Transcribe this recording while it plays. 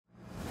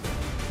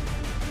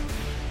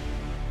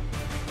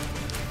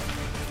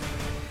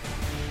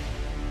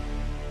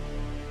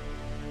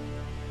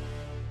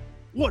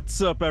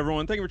What's up,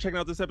 everyone? Thank you for checking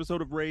out this episode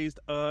of Raised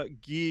a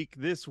Geek.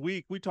 This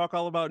week, we talk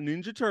all about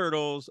Ninja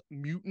Turtles,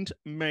 Mutant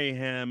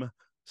Mayhem.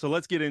 So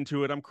let's get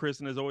into it. I'm Chris,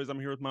 and as always, I'm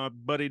here with my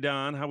buddy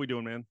Don. How we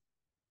doing, man?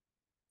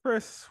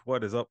 Chris,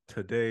 what is up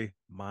today,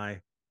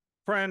 my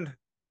friend?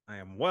 I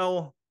am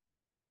well.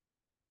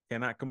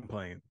 Cannot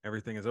complain.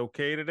 Everything is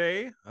okay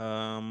today.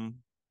 Yeah,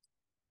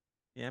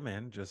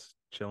 man, just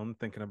chilling,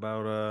 thinking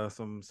about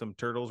some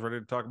turtles, ready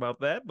to talk about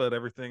that, but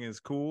everything is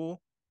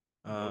cool.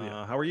 Hell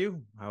yeah. How are you?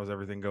 How's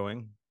everything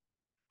going?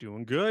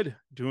 Doing good.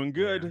 Doing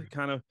Yeah.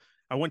 good.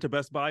 I went to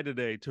Best Buy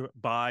today to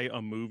buy a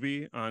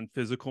movie on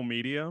physical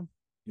media.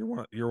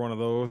 You're one of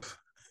those.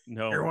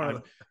 You're No, one I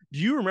of the, do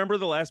you remember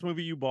the last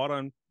movie you bought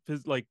on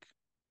like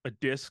a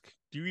disc?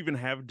 Do you even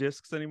have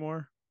discs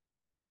anymore?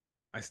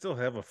 I still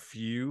have a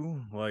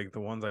few, like the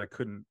ones I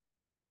couldn't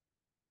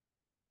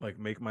like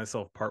make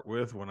myself part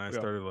with when I Yeah.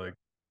 started like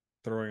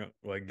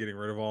getting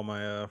rid of all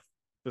my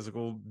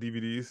physical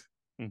DVDs.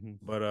 hmm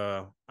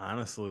But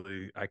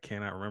honestly, I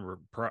cannot remember.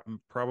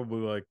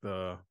 Probably like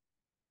the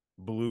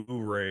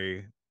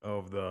Blu-ray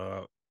of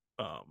the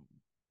um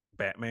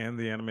Batman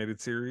the animated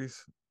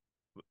series.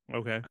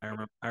 Okay.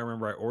 I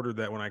remember I ordered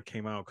that when I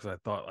came out because I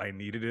thought I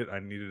needed it. I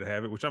needed to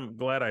have it, which I'm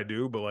glad I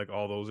do, but like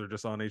all those are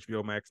just on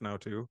HBO Max now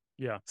too.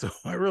 Yeah. So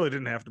I really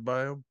didn't have to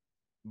buy them.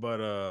 But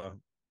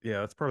yeah,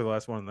 that's probably the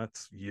last one.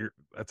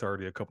 That's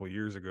already a couple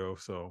years ago,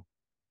 so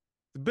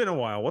it's been a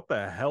while. What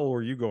the hell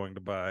were you going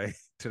to buy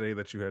today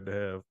that you had to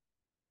have?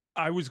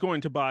 I was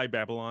going to buy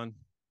Babylon.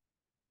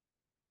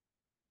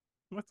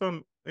 What's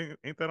on?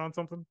 Ain't that on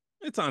something?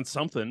 It's on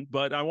something,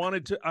 but I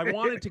wanted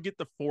to get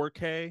the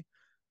 4K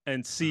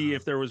and see Uh,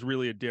 if there was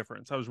really a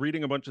difference. I was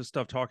reading a bunch of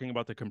stuff talking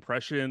about the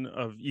compression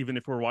of even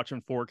if we're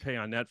watching 4K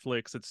on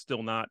Netflix, it's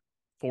still not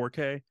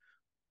 4K.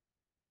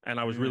 And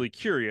I was mm, really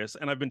curious.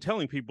 And I've been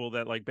telling people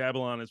that like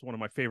Babylon is one of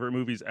my favorite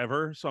movies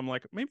ever. So I'm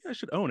like, maybe I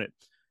should own it.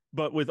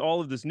 But with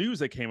all of this news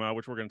that came out,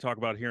 which we're going to talk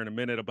about here in a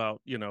minute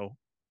about,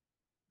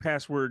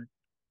 password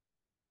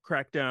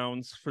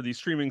crackdowns for these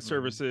streaming mm,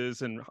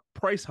 services and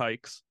price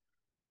hikes,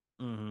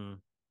 mm.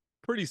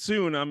 pretty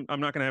soon I'm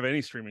not going to have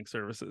any streaming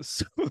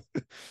services.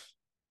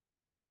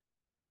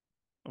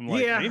 I'm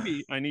like, Yeah.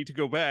 maybe I need to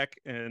go back,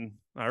 and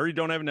I already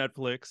don't have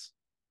Netflix.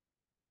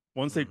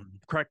 Once they Mhm.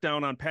 crack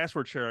down on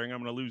password sharing,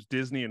 I'm going to lose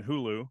Disney and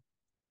Hulu,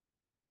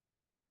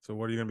 So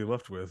what are you gonna be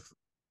left with?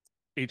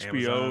 HBO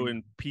Amazon.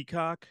 and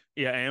Peacock.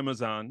 Yeah,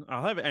 Amazon.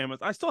 I'll have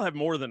Amazon. I still have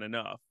more than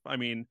enough. I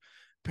mean,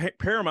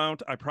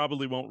 Paramount, I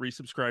probably won't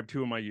resubscribe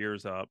to in my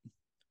year's up.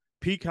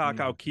 Peacock,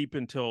 I'll Mm. keep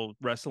until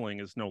wrestling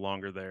is no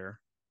longer there.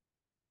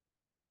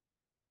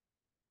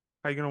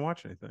 How you gonna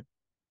watch anything?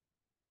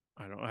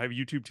 I don't I have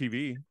YouTube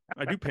TV.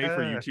 I do pay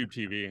for YouTube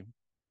TV.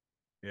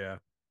 Yeah,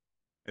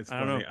 it's I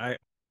don't know. funny.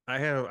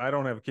 I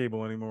don't have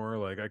cable anymore.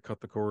 Like I cut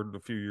the cord a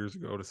few years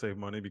ago to save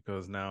money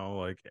because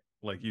now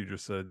like you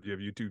just said, you have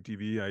YouTube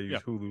TV. I Yeah.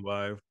 use Hulu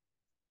Live.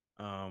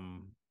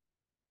 Um,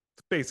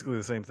 it's basically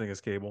the same thing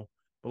as cable.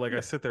 But like I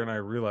Yeah. sit there and I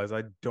realize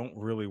I don't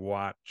really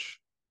watch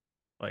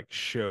like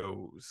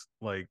shows.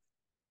 Like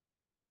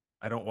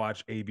I don't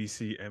watch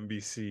ABC,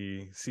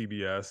 NBC,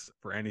 CBS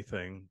for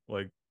anything.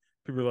 Like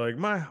people are like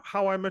my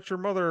How I Met Your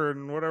Mother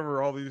and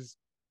whatever, all these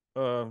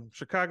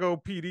Chicago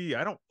PD.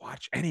 I don't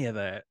watch any of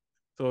that.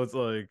 So it's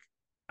like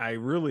I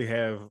really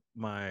have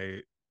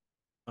my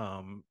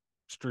um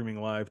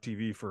streaming live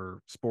TV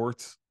for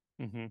sports,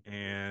 hmm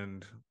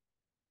and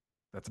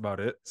that's about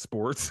it.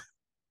 Sports.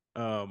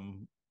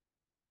 Um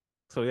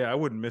so yeah, I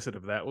wouldn't miss it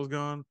if that was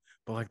gone.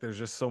 But like there's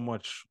just so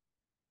much,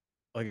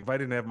 like if I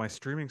didn't have my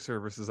streaming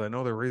services, I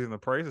know they're raising the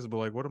prices, but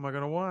like what am I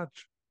gonna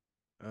watch?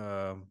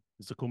 Um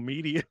Physical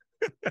media.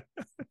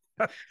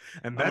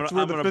 and I'm gonna that's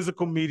where I'm the gonna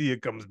physical media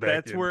comes back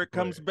that's into where it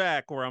play. comes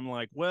back where I'm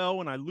like, well,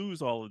 when I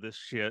lose all of this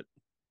shit,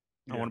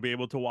 I want Yeah, to be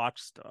able to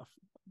watch stuff.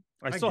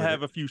 I I still get have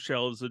it. a few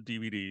shelves of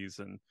DVDs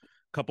and a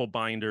couple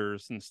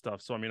binders and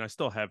stuff. So I mean, I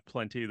still have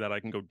plenty that I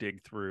can go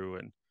dig through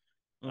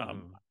Hmm.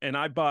 and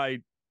I buy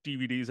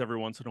DVDs every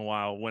once in a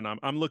while when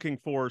I'm looking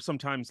for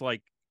sometimes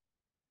like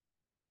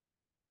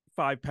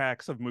 5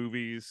 packs of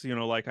movies.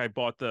 Like I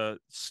bought the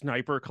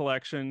Sniper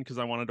collection because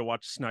I wanted to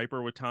watch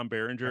Sniper with Tom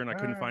Berenger and I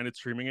couldn't find it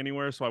streaming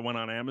anywhere. So I went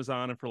on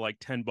Amazon and for like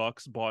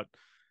 $10 bought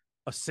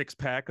a 6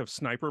 pack of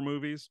Sniper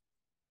movies.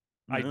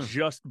 I Yeah.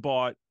 just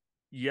bought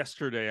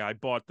yesterday, I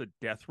bought the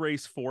Death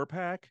Race 4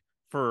 pack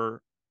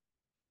for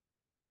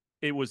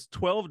it was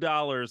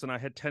 $12 and I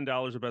had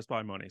 $10 of Best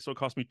Buy money. So it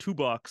cost me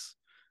 $2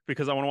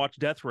 because I want to watch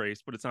Death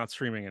Race, but it's not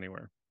streaming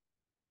anywhere.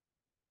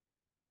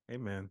 Hey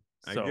man,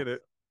 I So get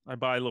it. I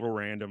buy little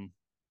random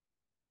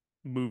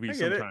I movies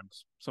get it.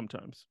 sometimes.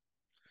 Sometimes.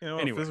 You know,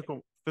 Anyway,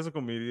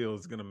 physical media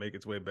is gonna make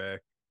its way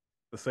back.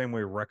 The same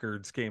way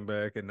records came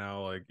back, and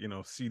now like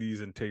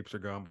CDs and tapes are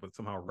gone, but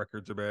somehow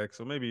records are back.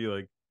 So maybe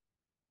like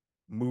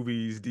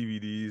movies,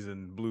 DVDs,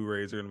 and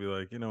Blu-rays are gonna be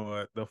like, you know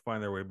what? They'll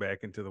find their way back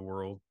into the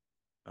world.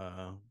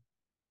 Uh,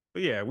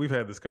 but yeah, we've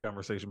had this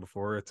conversation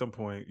before. At some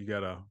point, you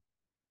gotta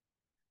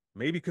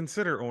maybe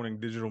consider owning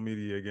digital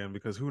media again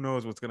because who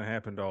knows what's gonna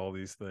happen to all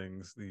these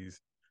things, these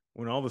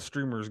when all the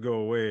streamers go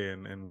away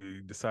and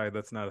we decide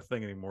that's not a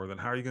thing anymore, then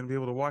how are you going to be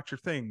able to watch your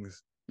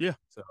things? Yeah,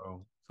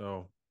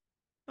 So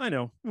I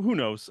know. Who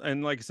knows?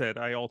 And like I said,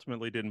 I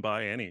ultimately didn't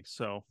buy any.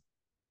 So,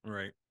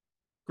 right.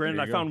 There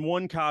granted, I you go. found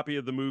one copy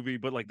of the movie,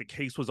 but like the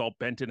case was all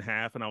bent in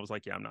half, and I was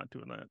like, yeah, I'm not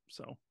doing that.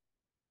 So,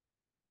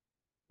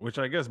 Which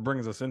I guess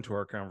brings us into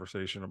our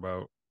conversation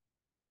about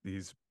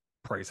these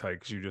price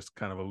hikes you just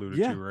kind of alluded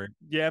yeah, to, right?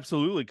 yeah,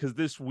 absolutely. Because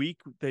this week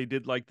they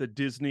did like the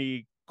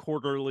Disney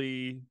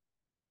quarterly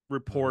Mm-hmm.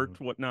 report,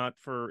 whatnot,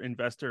 for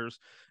investors.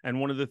 And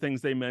one of the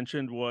things they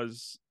mentioned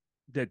was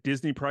that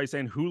Disney Price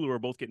and Hulu are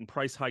both getting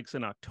price hikes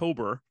in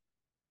October.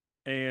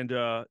 And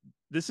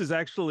this is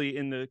actually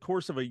in the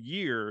course of a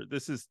year.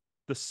 This is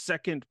the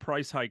second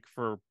price hike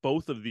for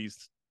both of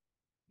these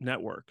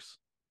networks.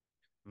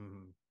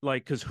 Mm-hmm.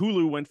 Like, because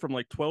Hulu went from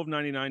like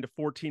 12.99 to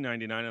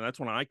 14.99, and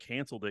that's when I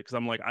canceled it because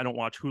I'm like, I don't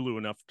watch Hulu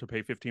enough to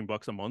pay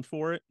 $15 a month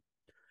for it.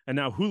 And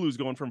now Hulu's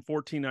going from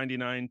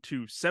 14.99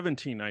 to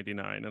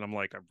 17.99, and I'm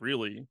like, I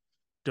really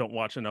don't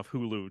watch enough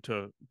Hulu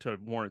to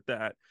warrant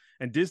that.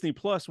 And Disney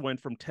Plus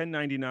went from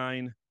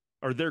 10.99,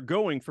 or they're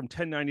going from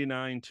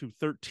 10.99 to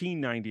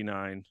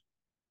 13.99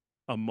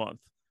 a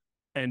month.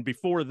 And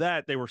before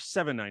that, they were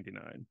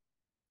 7.99.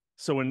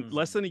 So in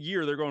less Mm-hmm. than a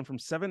year, they're going from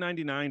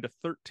 7.99 to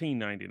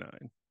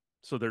 13.99.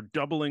 So they're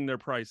doubling their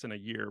price in a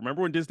year.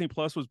 Remember when Disney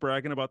Plus was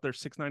bragging about their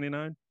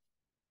 6.99?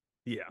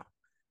 Yeah.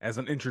 As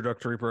an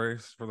introductory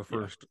price for the Yeah.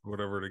 first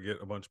whatever to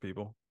get a bunch of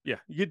people. Yeah.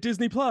 You get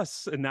Disney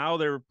Plus, and now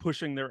they're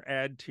pushing their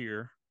ad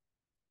tier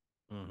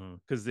Mm-hmm.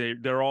 because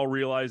they're all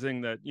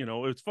realizing that,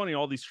 it's funny,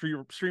 all these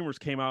streamers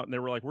came out and they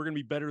were like, we're going to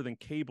be better than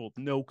cable,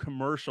 no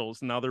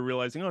commercials. And now they're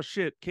realizing, oh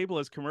shit, cable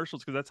has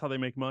commercials because that's how they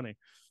make money.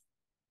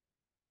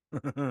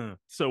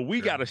 So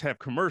we got Sure. to have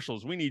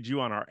commercials. We need you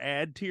on our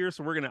ad tier,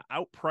 so we're going to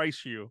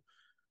outprice you.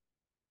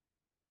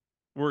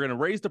 We're going to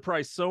raise the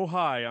price so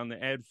high on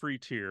the ad free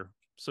tier,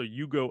 so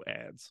you go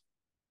ads.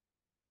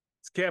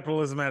 It's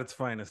capitalism at its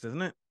finest,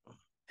 isn't it?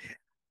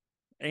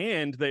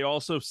 And they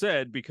also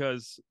said,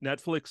 because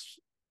Netflix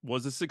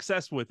was a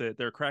success with it,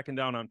 they're cracking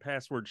down on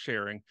password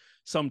sharing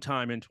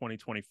sometime in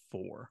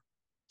 2024.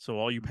 So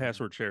all you Mm-hmm.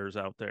 password sharers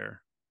out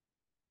there,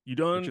 you Which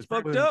done is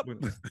fucked probably up.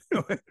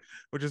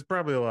 which is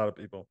probably a lot of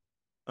people.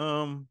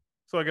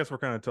 So I guess we're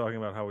kind of talking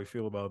about how we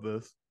feel about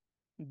this.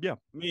 Yeah,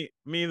 Me,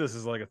 this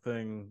is like a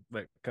thing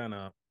that kind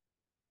of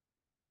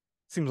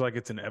seems like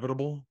it's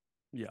inevitable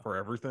yeah, for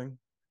everything.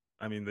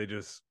 I mean, they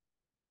just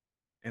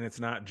and it's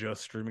not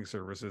just streaming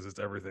services, it's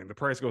everything. The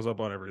price goes up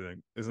on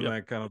everything. Isn't yep,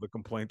 that kind of the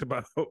complaint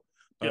about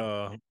yep,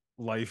 uh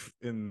life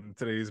in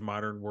today's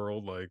modern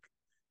world? Like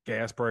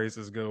gas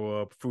prices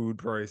go up, food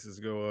prices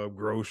go up,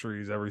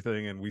 groceries,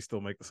 everything, and we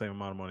still make the same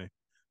amount of money.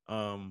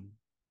 Um,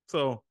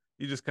 so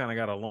you just kind of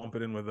got to lump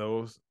it in with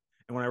those.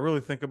 And when I really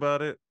think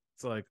about it,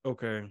 it's like,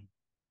 okay,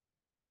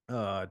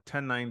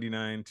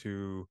 10.99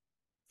 to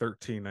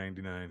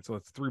 13.99. So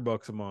it's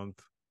 $3 a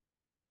month.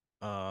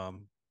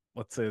 Um,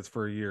 let's say it's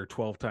for a year,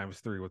 12 times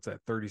three. What's that?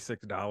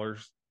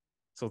 $36.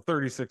 So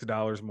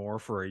 $36 more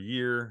for a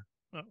year.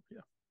 oh yeah,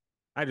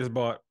 I just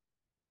bought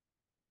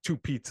two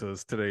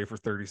pizzas today for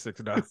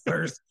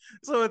 $36.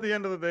 So at the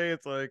end of the day,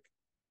 it's like,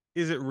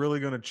 is it really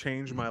going to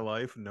change my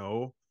life?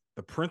 No.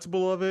 The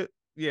principle of it,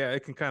 yeah,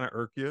 it can kind of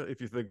irk you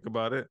if you think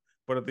about it.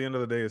 But at the end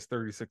of the day, is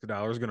 $36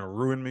 going to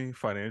ruin me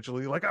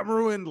financially? Like I'm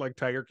ruined, like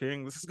Tiger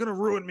King. This is going to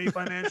ruin me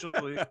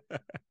financially.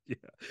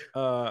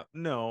 yeah,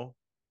 No.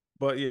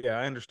 But yeah,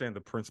 I understand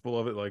the principle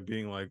of it, like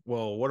being like,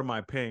 well, what am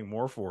I paying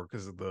more for?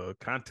 Because the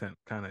content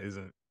kind of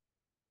isn't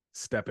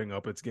stepping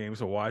up its game.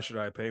 So why should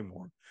I pay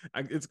more?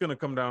 It's going to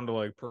come down to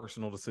like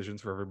personal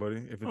decisions for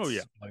everybody. oh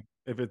yeah,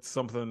 If it's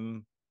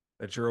something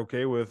that you're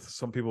okay with,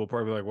 some people will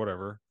probably be like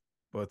whatever.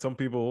 But some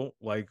people,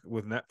 like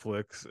with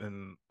Netflix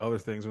and other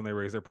things, when they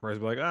raise their price,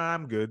 be like,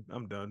 I'm good,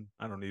 I'm done,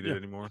 I don't need yeah. it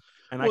anymore,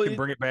 and I Well, can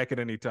bring it back at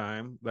any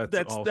time. That's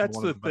also that's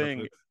one of the the thing,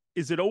 benefits.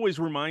 is it always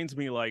reminds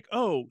me like,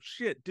 oh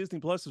shit, Disney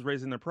Plus is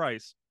raising their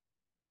price.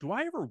 Do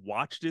I ever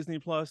watch Disney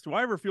Plus? Do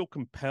I ever feel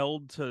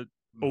compelled to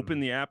open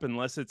Mm, the app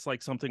unless it's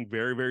like something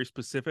very, very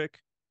specific?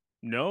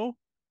 No.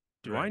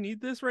 Do I right,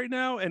 need this right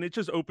now? And it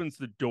just opens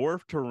the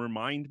door to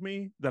remind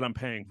me that I'm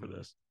paying for mm,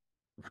 this.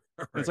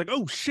 And it's right, like,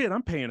 oh shit,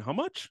 I'm paying how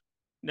much?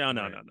 No,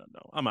 no, right. no, no, no.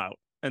 I'm out.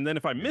 And then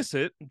if I Yeah. miss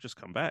it, just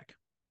come back.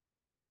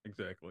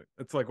 Exactly.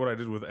 It's like what I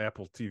did with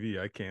Apple TV.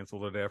 I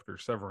canceled it after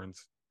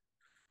Severance.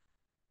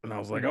 And I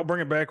was like, Mm-hmm. I'll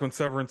bring it back when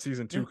Severance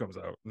season Yeah. two comes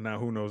out. Now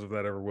who knows if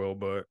that ever will,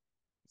 but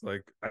it's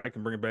like I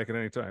can bring it back at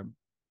any time.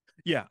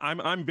 Yeah,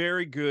 I'm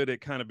very good at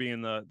kind of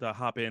being the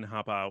hop in,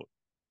 hop out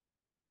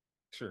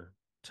Sure.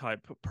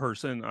 type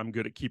person. I'm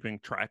good at keeping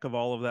track of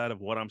all of that,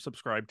 of what I'm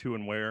subscribed to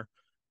and where.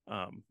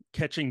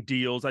 Catching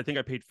deals. I think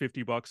I paid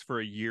 $50 for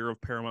a year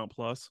of Paramount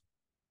Plus.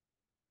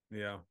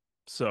 Yeah.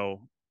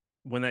 So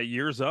when that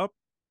year's up,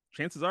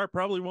 chances are I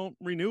probably won't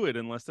renew it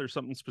unless there's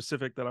something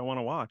specific that I want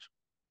to watch.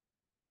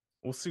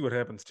 We'll see what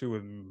happens too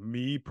with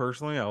me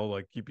personally. I'll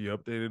like keep you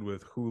updated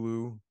with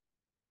Hulu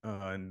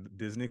and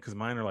Disney because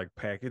mine are like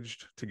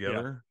packaged Yeah.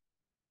 together.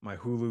 My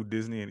Hulu,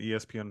 Disney, and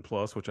ESPN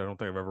Plus, which I don't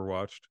think I've ever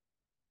watched.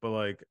 but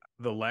like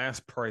the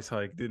last price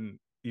hike didn't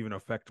even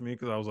affect me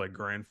because I was like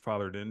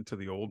grandfathered into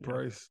the old Yeah.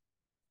 price.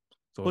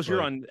 So Plus, it's you're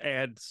like, on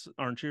ads,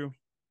 aren't you?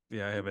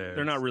 yeah, I have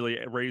They're not ads, really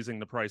raising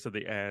the price of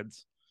the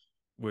ads.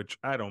 which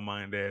I don't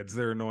mind ads.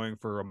 They're annoying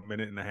for a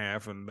minute and a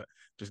half and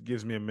just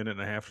gives me a minute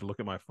and a half to look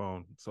at my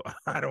phone. So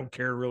I don't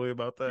care really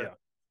about that.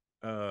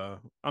 Yeah. Uh,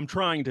 I'm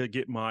trying to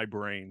get my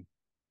brain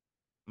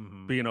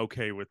mhm. being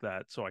okay with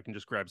that so I can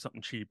just grab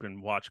something cheap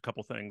and watch a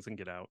couple things and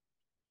get out.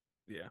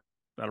 Yeah,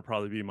 That'll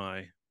probably be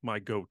my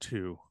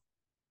go-to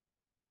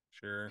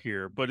sure.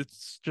 here. But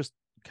it's just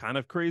kind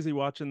of crazy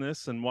watching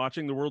this and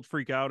watching the world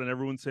freak out and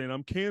everyone saying,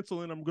 I'm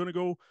canceling, I'm gonna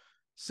go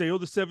sail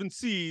the seven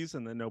seas,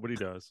 and then nobody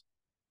does.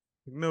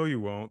 No, you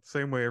won't.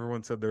 Same way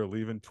everyone said they're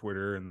leaving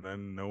Twitter and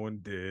then no one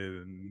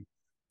did. And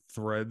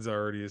Threads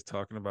already is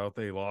talking about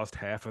they lost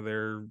half of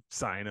their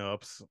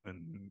signups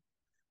and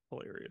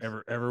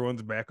Hilarious.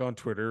 everyone's back on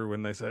Twitter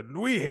when they said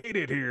we hate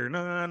it here.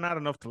 No, not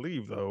enough to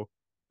leave though.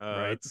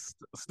 Right. It's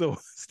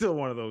still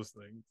one of those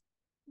things.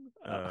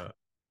 Uh,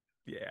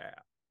 Yeah.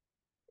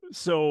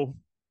 so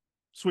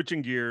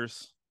switching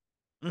gears,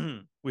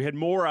 Mhm. we had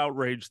more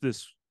outrage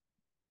this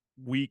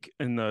week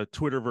in the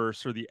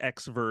Twitterverse or the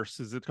Xverse.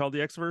 Is it called the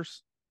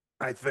Xverse?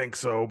 I think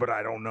so, but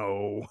I don't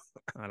know.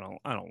 I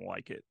don't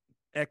like it.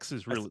 X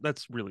is I, really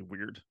that's really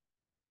weird.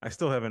 I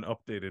still haven't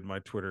updated my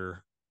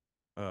Twitter,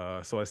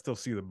 so I still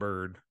see the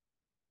bird.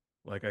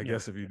 Like I Yeah.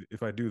 guess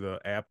if I do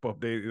the app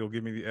update, it'll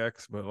give me the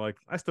X, but like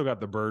I still got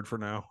the bird for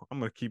now. I'm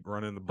gonna keep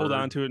running the Hold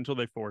on bird. to it until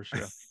they force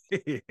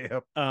you.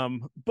 Yep.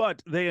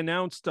 But they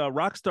announced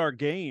Rockstar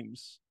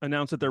Games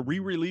announced that they're Mhm.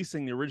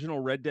 re-releasing the original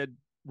Red Dead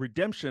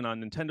Redemption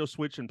on Nintendo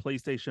Switch and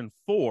PlayStation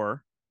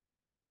 4.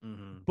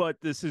 Mhm.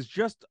 But this is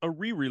just a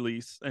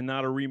re-release and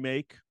not a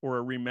remake or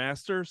a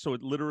remaster. So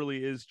it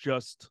literally is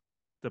just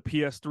the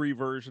PS3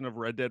 version of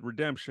Red Dead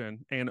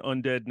Redemption and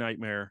Undead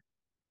Nightmare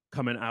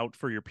coming out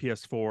for your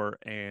PS4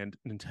 and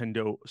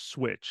Nintendo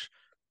Switch.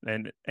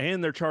 And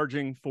they're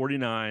charging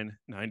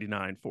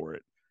 $49.99 for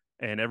it.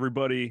 And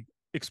everybody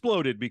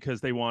exploded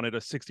because they wanted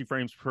a 60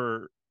 frames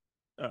per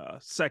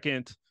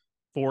second,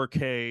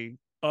 4K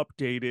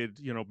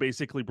updated,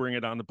 basically bring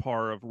it on the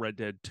par of Red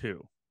Dead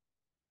 2.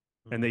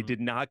 And they Mhm. did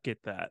not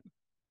get that.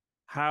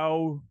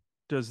 How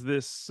does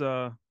this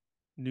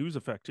news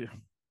affect you?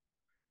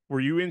 Were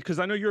you in? Because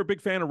I know you're a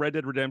big fan of Red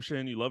Dead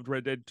Redemption. You loved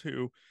Red Dead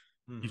 2.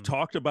 You've Mhm.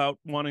 talked about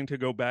wanting to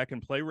go back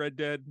and play Red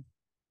Dead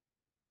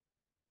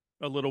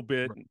a little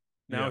bit.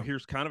 Now Yeah.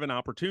 here's kind of an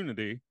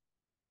opportunity.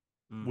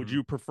 Would Mhm.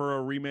 you prefer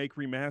a remake,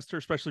 remaster,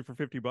 especially for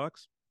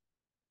 $50?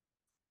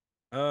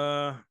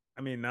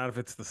 I mean, not if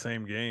it's the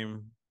same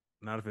game,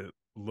 not if it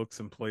looks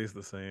and plays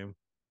the same.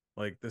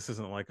 Like this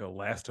isn't like a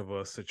Last of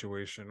Us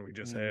situation we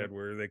just Mm-hmm. had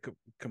where they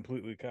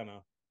completely kind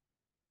of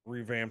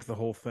revamped the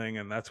whole thing,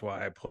 and that's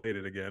why I played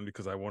it again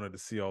because I wanted to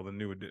see all the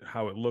new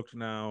how it looked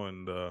now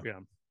and Yeah.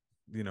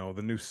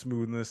 the new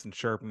smoothness and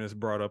sharpness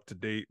brought up to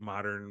date,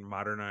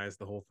 modernized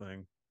the whole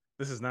thing.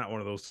 This is not one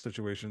of those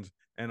situations,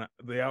 and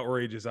the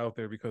outrage is out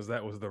there because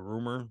that was the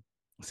rumor.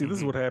 See, this is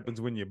Mm-hmm. what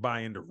happens when you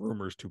buy into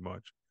rumors too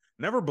much.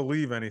 Never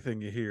believe anything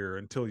you hear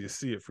until you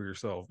see it for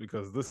yourself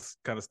because this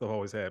kind of stuff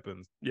always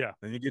happens. Yeah.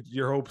 Then you get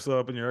your hopes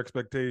up and your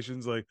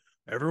expectations like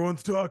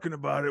everyone's talking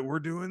about it, we're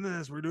doing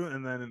this, we're doing,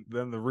 and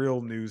then the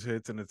real news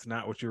hits and it's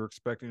not what you're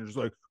expecting. You're just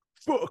like,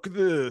 fuck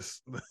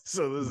this.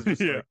 So this is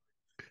just Yeah. like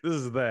this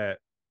is that.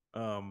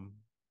 Um,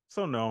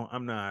 so no,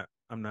 I'm not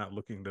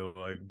looking to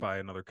like buy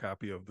another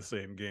copy of the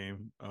same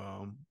game.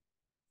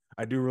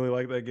 I do really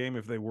like that game.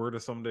 If they were to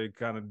someday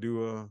kind of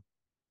do a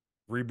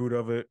reboot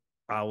of it,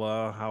 a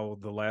la how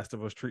the Last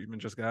of Us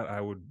treatment just got,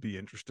 I would be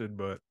interested.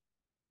 But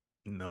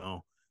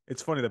no,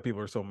 it's funny that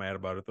people are so mad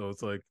about it though.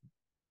 It's like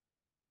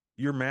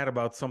you're mad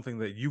about something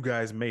that you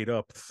guys made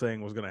up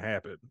saying was going to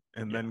happen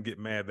and Yeah. then get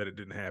mad that it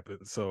didn't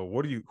happen. So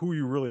who are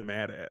you really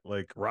mad at?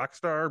 Like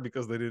Rockstar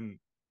because they didn't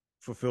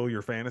fulfill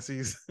your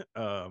fantasies?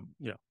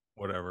 Yeah.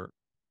 Whatever.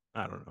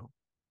 I don't know.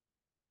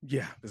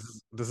 Yeah.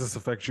 Does this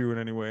affect you in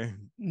any way?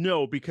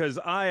 No, because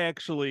I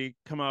actually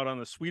come out on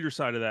the sweeter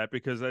side of that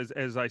because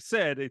as I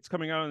said, it's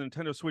coming out on the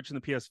Nintendo Switch and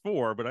the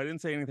PS4, but I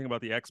didn't say anything about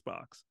the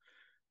Xbox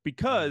Mm,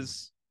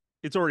 because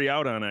it's already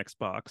out on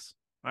Xbox.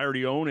 I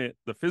already own it,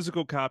 the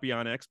physical copy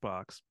on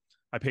Xbox.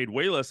 I paid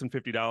way less than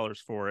 $50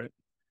 for it.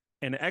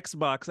 And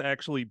Xbox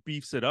actually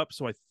beefs it up.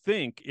 So I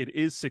think it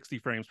is 60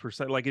 frames per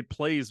second. Like it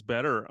plays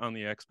better on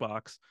the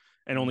Xbox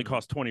and only mm,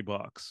 costs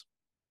 $20.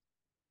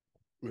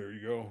 there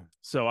you go.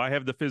 So I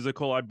have the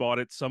physical. I bought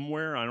it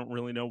somewhere. I don't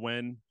really know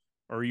when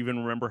or even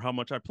remember how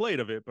much I played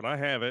of it, but I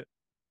have it.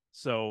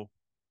 So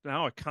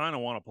now I kind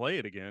of want to play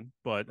it again.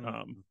 But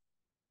Mm.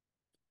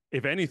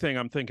 if anything,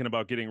 I'm thinking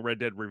about getting Red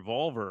Dead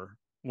Revolver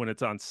when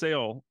it's on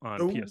sale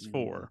on Oh,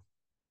 PS4,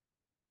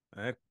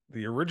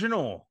 the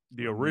original,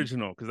 the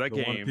original, because that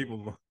the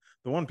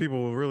one game,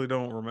 people really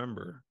don't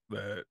remember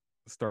that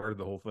started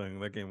the whole thing.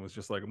 That game was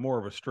just like more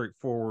of a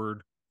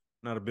straightforward,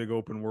 not a big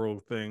open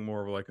world thing,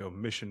 more of like a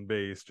mission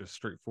based, just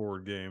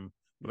straightforward game.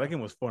 But that yeah,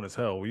 game was fun as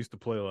hell. We used to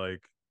play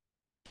like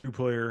two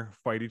player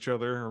fight each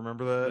other.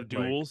 Remember the that? Like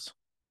duels.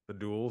 the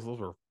duels. Those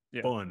were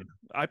Yeah, fun.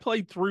 I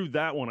played through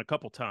that one a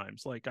couple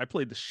times. Like I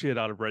played the shit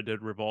out of Red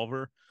Dead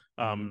Revolver.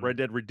 Red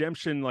Dead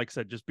Redemption, like I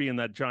said, just being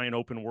that giant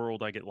open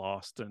world, I get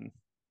lost and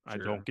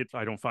Sure.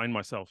 I don't find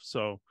myself.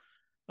 So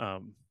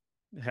um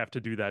have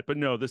to do that. But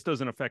no, this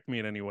doesn't affect me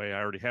in any way. I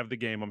already have the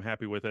game. I'm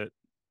happy with it.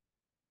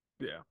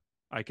 Yeah.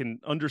 I can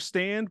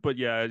understand, but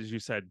yeah, as you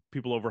said,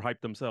 people overhype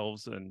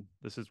themselves and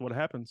this is what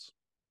happens.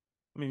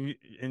 I mean,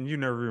 and you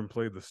never even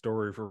played the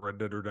story for Red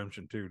Dead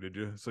Redemption 2, did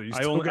you? So you I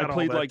still only I got all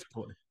played that like to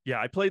play. yeah,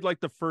 I played like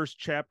the first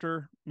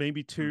chapter,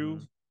 maybe two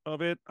Mm-hmm.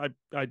 of it.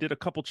 I did a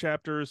couple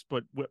chapters,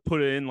 but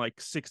put in like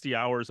 60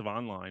 hours of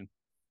online.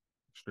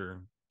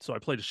 Sure. So I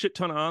played a shit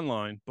ton of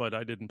online, but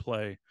I didn't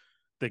play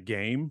the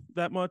game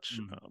that much.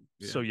 Mm.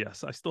 So Yeah.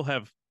 yes, I still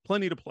have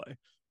plenty to play.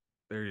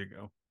 There you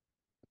go.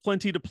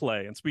 Plenty to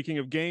play. And speaking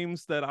of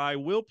games that I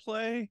will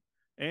play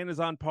and is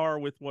on par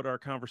with what our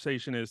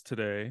conversation is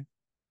today,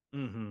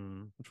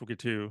 Mm-hmm. which we'll get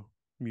to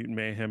Mutant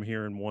Mayhem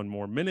here in one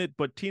more minute.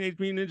 But Teenage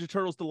Mutant Ninja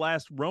Turtles: The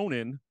Last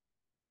Ronin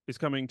is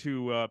coming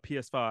to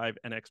PS5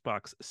 and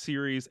Xbox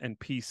Series and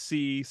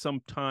PC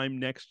sometime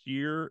next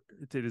year.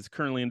 It is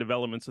currently in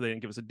development, so they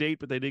didn't give us a date,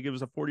 but they did give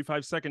us a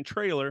 45-second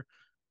trailer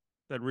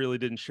that really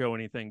didn't show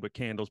anything but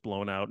candles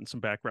blowing out and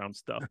some background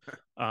stuff.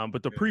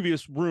 But the Yeah.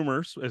 previous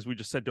rumors, as we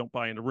just said, don't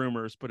buy into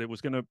rumors, but it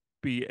was going to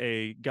be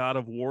a God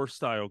of War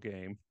style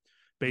game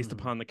based Mm-hmm.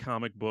 upon the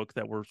comic book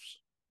that was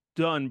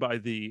done by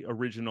the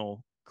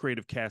original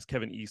creative cast,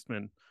 Kevin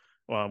Eastman.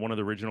 One of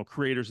the original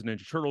creators of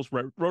Ninja Turtles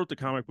wrote the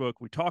comic book.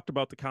 We talked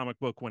about the comic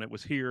book when it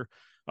was here,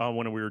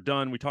 when we were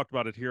done. We talked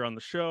about it here on the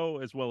show,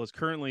 as well as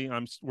currently.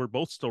 We're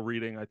both still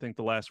reading. I think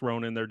the Last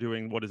Ronin. They're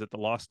doing what is it, the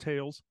Lost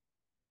Tales,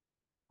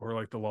 Or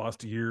like the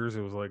Lost Years.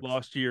 It was like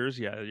Lost Years.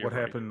 Yeah, you're what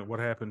right. happened? What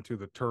happened to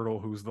the turtle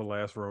who's the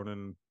last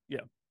Ronin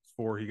Yeah,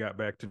 before he got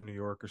back to New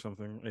York or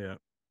something? Yeah.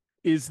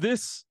 is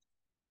this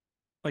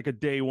like a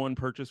day one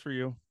purchase for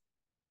you?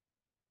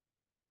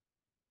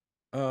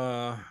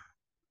 Uh,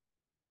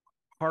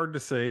 hard to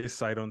say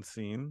sight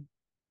unseen,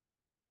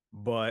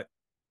 but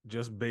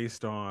just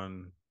based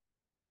on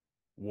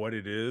what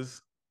it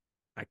is,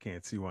 I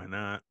can't see why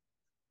not.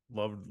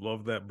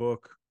 Love that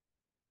book.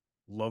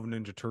 Love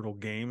Ninja Turtle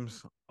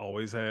games.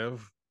 Always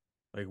have.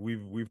 Like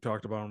we've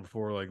talked about them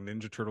before. Like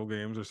Ninja Turtle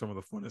games are some of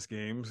the funnest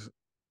games.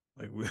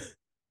 Like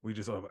we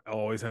just have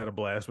always had a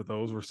blast with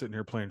those. We're sitting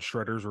here playing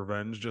Shredder's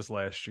Revenge just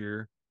last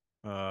year.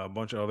 A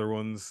bunch of other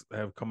ones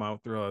have come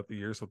out throughout the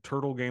year. So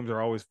turtle games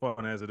are always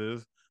fun as it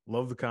is.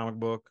 Love the comic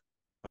book.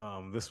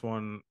 This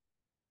one,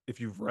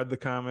 if you've read the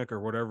comic or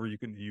whatever,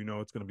 you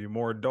know it's going to be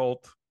more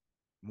adult,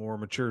 more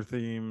mature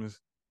themes.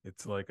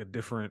 It's like a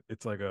different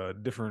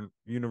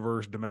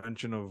universe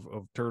dimension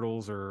of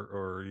turtles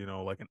or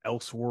like an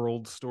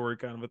Elseworld story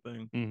kind of a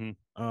thing.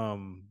 Mm-hmm.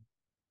 Um,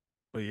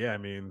 but yeah, I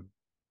mean,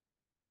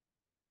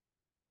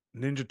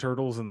 Ninja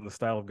Turtles in the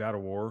style of God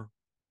of War.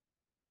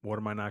 What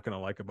am I not going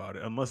to like about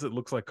it? Unless it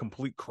looks like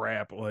complete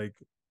crap, like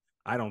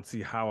I don't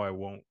see how I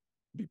won't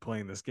be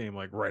playing this game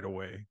like right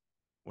away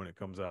when it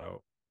comes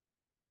out.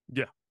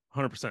 Yeah,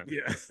 100%.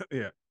 Yeah,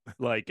 yeah,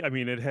 Like, I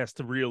mean, there has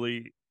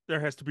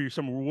to be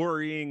some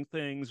worrying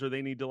things, or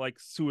they need to like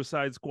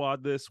Suicide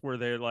Squad this, where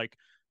they like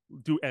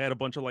do add a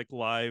bunch of like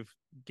live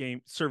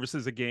game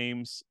services of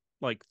games,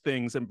 like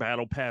things and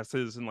battle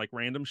passes and like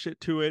random shit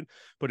to it.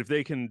 But if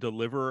they can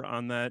deliver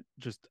on that,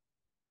 just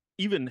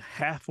even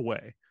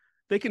halfway,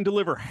 they can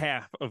deliver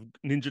half of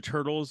Ninja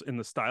Turtles in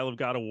the style of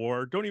God of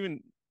War. You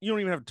don't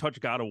even have to touch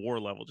God of War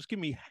level. Just give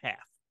me half.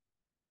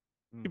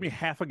 Give me mm-hmm.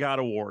 half a God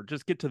of War.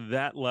 Just get to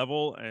that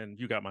level, and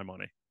you got my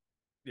money.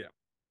 Yeah,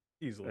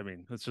 I easily.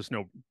 mean, it's just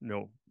no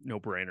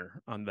brainer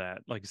on that.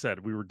 Like I said,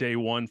 we were day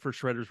one for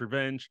Shredder's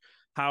Revenge.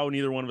 How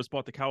neither one of us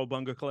bought the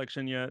Cowabunga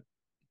collection yet,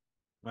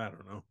 I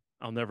don't know.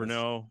 I'll never That's,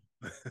 know.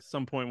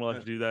 Some point we'll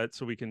have to do that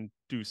so we can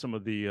do some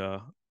of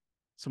I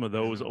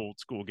those know. old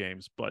school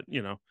games. But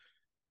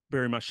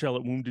bury my shell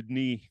at Wounded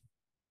Knee.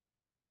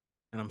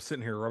 And I'm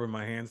sitting here rubbing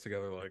my hands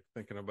together, like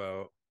thinking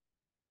about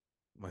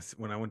my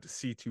when I went to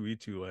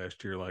C2E2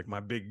 last year. Like my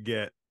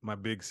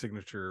big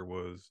signature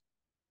was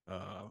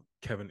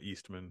Kevin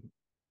Eastman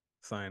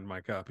signed my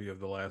copy of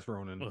The Last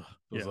Ronin. Ugh,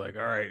 It was yeah, like,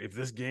 all right, if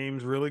this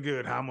game's really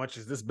good, how much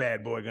is this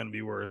bad boy gonna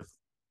be worth?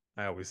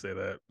 I always say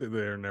that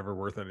they're never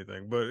worth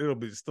anything, but it'll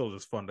be still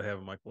just fun to have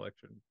in my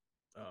collection.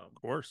 of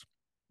course.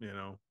 You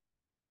know,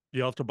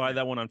 You'll have to buy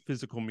that one on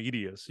physical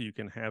media so you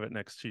can have it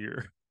next to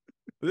your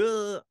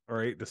all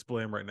right,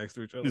 display them right next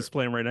to each other.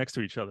 display them right next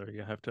to each other.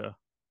 You have to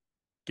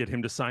get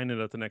him to sign it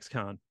at the next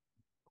con.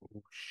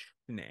 Oh,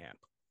 snap.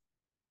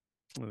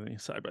 And then you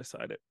side by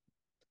side it.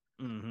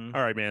 Mm-hmm.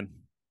 All right, man.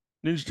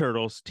 Ninja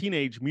Turtles,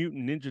 Teenage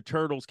Mutant Ninja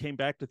Turtles came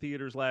back to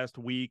theaters last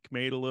week,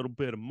 made a little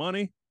bit of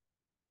money,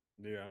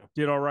 Yeah.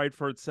 did all right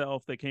for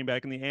itself. They came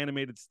back in the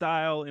animated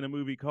style in a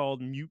movie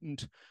called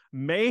Mutant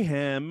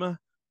Mayhem.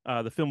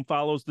 The film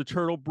follows the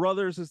Turtle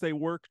brothers as they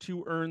work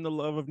to earn the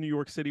love of New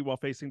York City while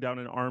facing down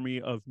an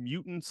army of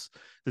mutants.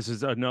 This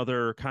is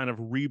another kind of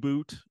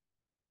reboot,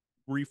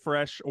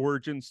 refresh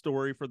origin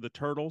story for the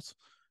Turtles,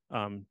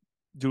 um,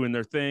 doing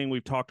their thing.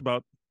 We've talked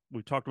about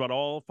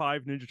all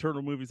 5 Ninja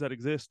Turtle movies that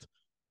exist.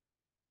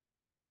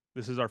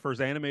 This is our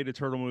first animated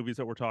turtle movies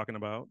that we're talking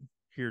about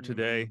here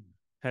today. Mm-hmm.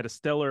 Had a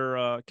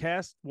stellar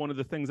cast. One of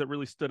the things that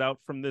really stood out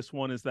from this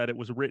one is that it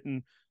was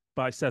written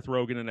by Seth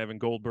Rogen and Evan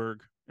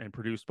Goldberg and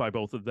produced by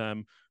both of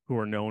them, who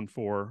are known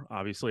for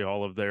obviously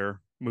all of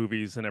their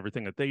movies and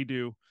everything that they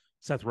do.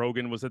 Seth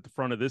Rogen was at the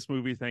front of this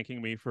movie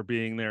thanking me for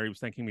being there. He was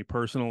thanking me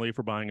personally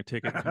for buying a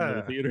ticket and coming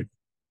to the theater.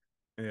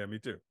 Yeah, me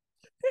too.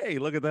 Hey,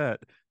 look at that.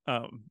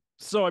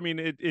 So I mean,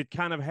 it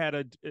kind of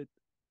had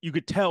you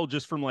could tell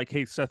just from like,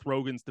 hey, Seth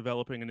Rogen's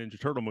developing a Ninja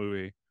Turtle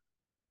movie.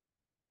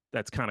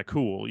 That's kind of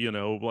cool, you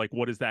know, like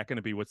what is that going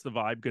to be? What's the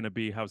vibe going to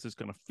be? How's this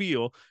going to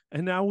feel?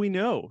 And now we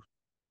know.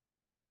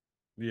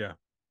 Yeah,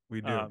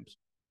 we do.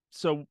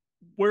 So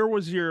where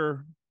was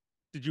your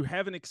did you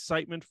have an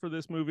excitement for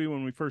this movie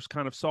when we first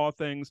kind of saw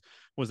things?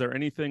 Was there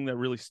anything that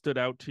really stood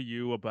out to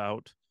you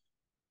about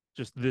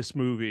just this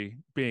movie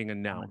being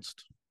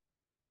announced?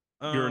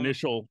 Um,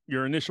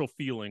 Your initial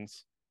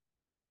feelings.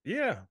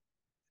 yeah.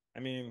 I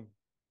mean,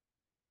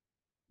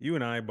 you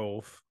and I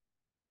both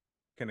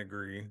can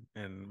agree,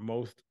 and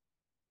most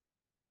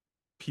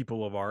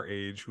people of our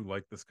age who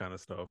like this kind of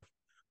stuff,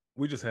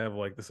 we just have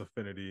like this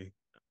affinity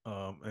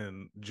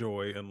and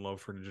joy and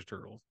love for Ninja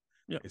Turtles.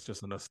 Yeah. It's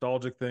just a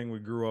nostalgic thing we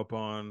grew up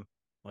on,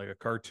 like a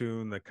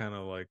cartoon that kind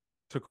of like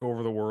took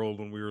over the world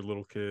when we were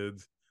little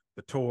kids.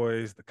 The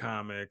toys, the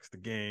comics, the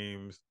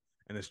games,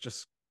 and it's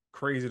just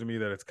crazy to me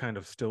that it's kind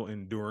of still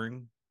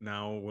enduring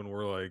now when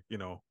we're like,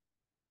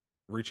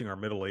 reaching our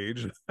middle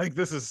age. Like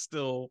this is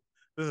still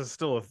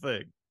a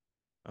thing.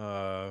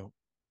 Uh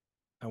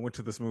I went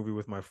to this movie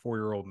with my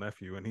 4-year-old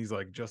nephew, and he's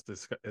like just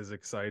as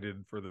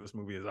excited for this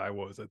movie as I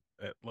was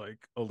at like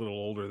a little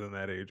older than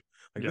that age.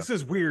 Like, Yeah. this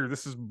is weird.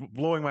 This is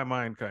blowing my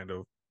mind, kind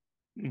of.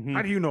 How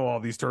Mm-hmm. do you know all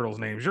these turtles'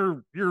 names?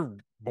 You're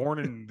born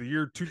in the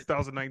year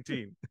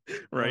 2019.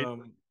 Right.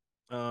 Um,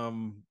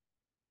 um,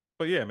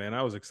 but yeah, man,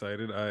 I was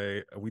excited.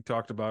 We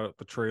talked about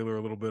the trailer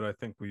a little bit. I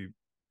think we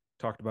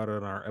talked about it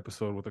in our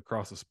episode with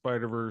Across the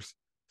Spider-Verse,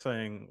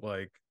 saying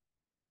like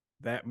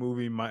that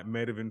movie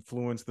might have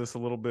influenced this a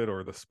little bit,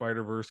 or the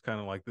Spider-Verse,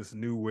 kind of like this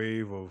new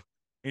wave of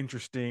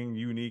interesting,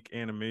 unique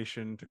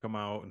animation to come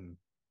out. And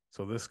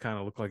so this kind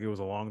of looked like it was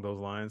along those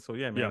lines. So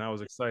yeah, Yeah. man, I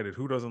was excited.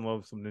 Who doesn't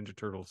love some Ninja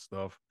Turtles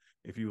stuff?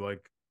 If you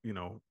like,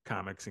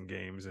 comics and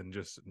games and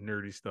just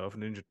nerdy stuff,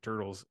 Ninja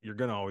Turtles, you're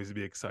gonna always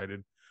be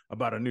excited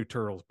about a new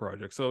Turtles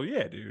project. So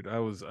yeah, dude, I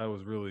was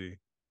really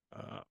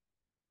uh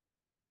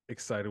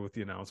excited with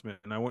the announcement,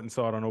 and I went and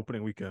saw it on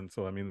opening weekend.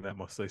 So I mean, that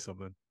must say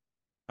something.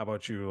 How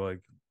about you?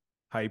 Like,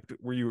 hyped?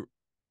 Were you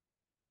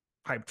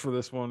hyped for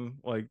this one,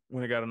 like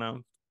when it got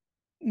announced?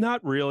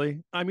 Not really.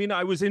 I mean,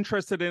 I was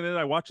interested in it.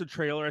 I watched the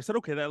trailer. I said,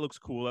 okay, that looks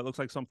cool. That looks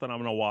like something I'm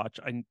going to watch.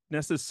 I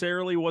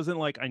necessarily wasn't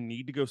like, I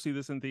need to go see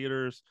this in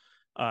theaters.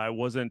 I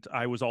wasn't,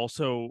 I was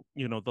also,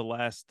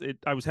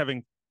 I was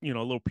having, a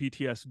little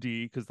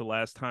PTSD because the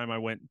last time I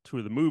went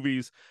to the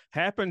movies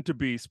happened to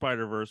be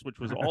Spider-Verse, which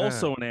was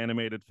also an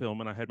animated film,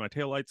 and I had my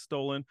taillights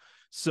stolen.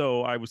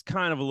 So I was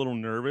kind of a little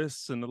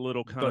nervous and a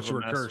little You kind of thought a you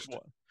were mess. cursed.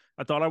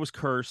 I thought I was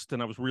cursed,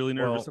 and I was really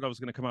nervous Well, that I was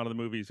going to come out of the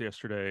movies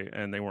yesterday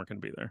and they weren't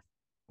going to be there.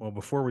 well,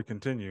 before we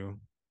continue,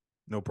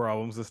 no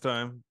problems this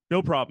time.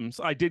 No problems.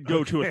 I did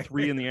go to a Okay.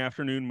 3 in the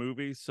afternoon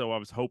movie, so I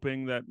was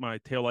hoping that my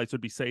taillights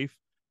would be safe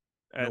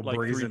No at like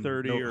brazen,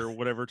 3:30 no, or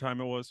whatever time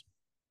it was.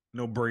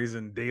 no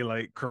brazen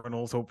daylight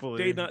criminals.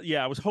 Hopefully,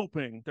 Yeah, I was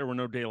hoping there were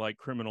no daylight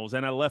criminals,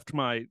 and I left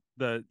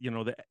the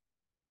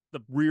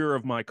rear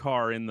of my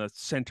car in the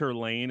center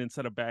lane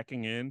instead of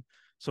backing in,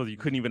 so that you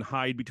couldn't even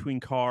hide between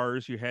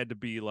cars. You had to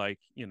be like,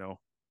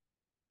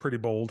 pretty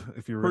bold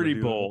if you were gonna pretty do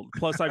that. bold.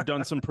 Plus, I've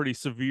done some pretty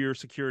severe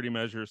security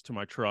measures to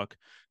my truck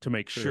to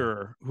make Sure.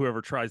 sure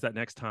whoever tries that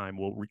next time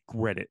will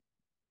regret it.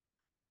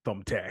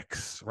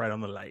 Thumbtacks right on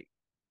the light,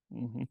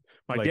 Mm-hmm.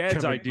 My like dad's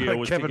Kevin, idea like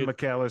was to Kevin get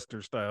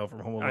McAllister style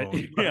from Home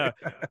Alone. yeah,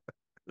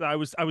 I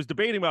was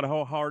debating about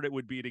how hard it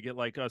would be to get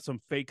like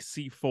some fake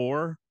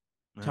C4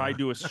 tied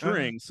to a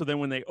string. So then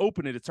when they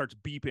open it, it starts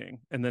beeping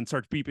and then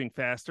starts beeping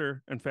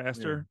faster and Yeah.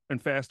 faster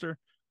and faster.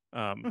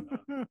 Um,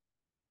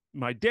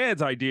 my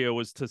dad's idea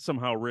was to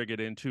somehow rig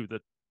it into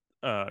the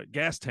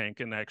gas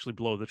tank and actually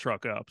blow the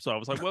truck up. So I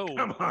was like, whoa,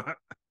 Come on.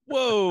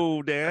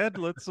 whoa, Dad,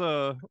 let's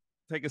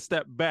take a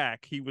step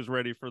back. He was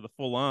ready for the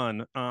full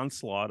on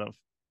onslaught of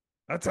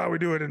That's how we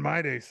do it in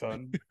my day,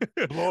 son.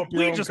 Blow up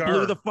your we own just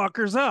blew car. the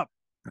fuckers up.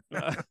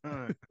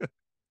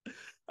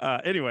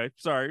 Anyway,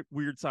 sorry,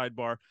 weird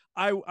sidebar.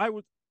 I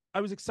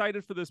was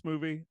excited for this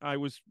movie. I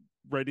was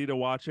ready to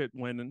watch it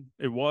when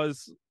it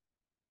was.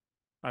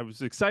 I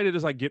was excited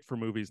as I get for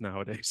movies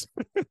nowadays.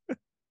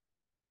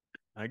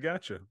 I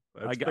gotcha.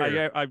 I, That's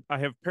fair. I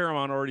have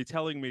Paramount already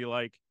telling me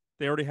like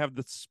they already have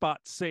the spot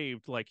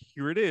saved. Like,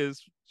 here it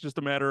is. It's just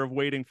a matter of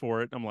waiting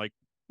for it. I'm like,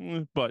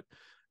 but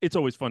it's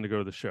always fun to go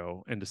to the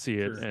show and to see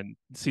it Sure. and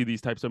see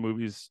these types of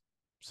movies.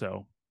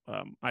 So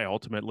I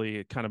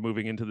ultimately kind of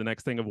moving into the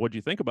next thing of what do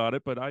you think about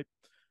it, but I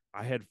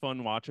had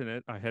fun watching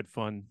it. I had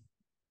fun.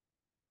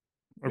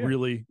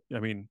 Yeah. I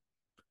mean,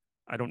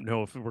 I don't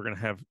know if we're gonna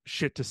have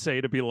shit to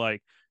say to be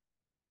like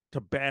to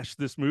bash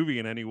this movie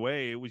in any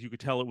way. It was, you could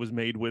tell it was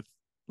made with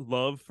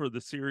love for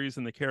the series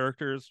and the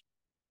characters,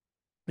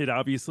 it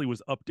obviously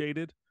was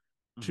updated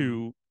Mm-hmm.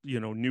 to,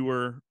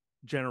 newer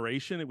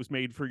generation. It was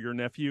made for your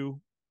nephew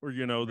or,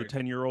 the Right.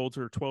 10-year-olds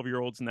or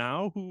 12-year-olds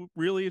now who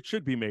really it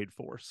should be made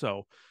for.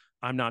 So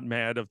I'm not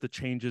mad of the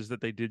changes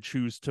that they did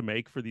choose to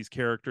make for these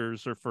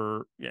characters or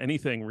for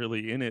anything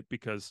really in it,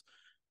 because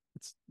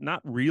it's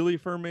not really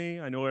for me.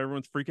 I know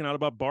everyone's freaking out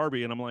about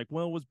Barbie, and I'm like,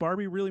 well, was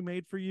Barbie really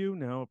made for you?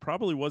 No, it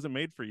probably wasn't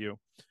made for you.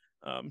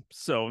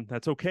 So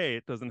that's okay.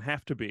 It doesn't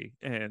have to be.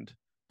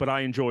 But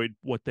I enjoyed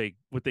what they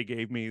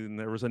gave me, and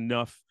there was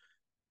enough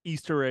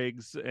Easter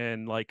eggs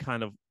and like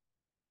kind of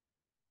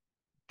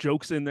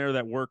jokes in there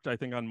that worked, I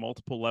think, on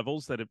multiple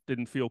levels, that it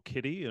didn't feel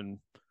kiddie. And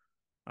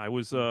I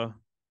was uh Mm-hmm.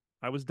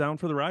 I was down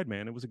for the ride,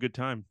 man. It was a good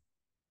time.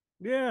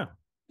 Yeah,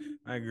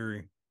 I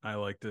agree. I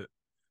liked it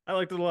a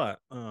lot.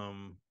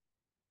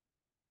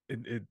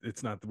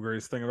 It's not the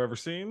greatest thing I've ever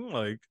seen,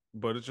 like,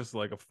 but it's just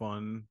like a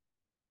fun,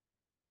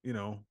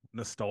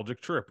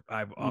 nostalgic trip.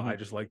 Mm-hmm. I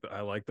just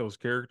I like those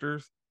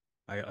characters.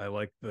 I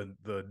like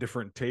the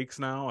different takes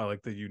now. I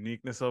like the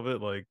uniqueness of it.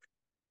 Like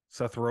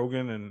Seth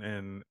Rogen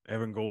and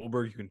Evan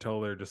Goldberg, you can tell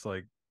they're just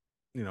like,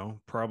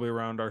 probably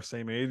around our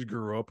same age,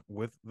 grew up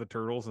with the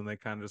turtles, and they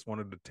kind of just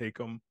wanted to take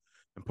them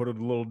and put a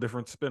little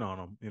different spin on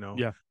them.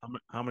 Yeah.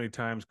 How many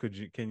times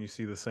can you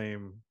see the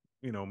same,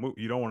 you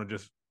don't want to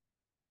just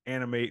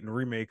animate and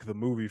remake the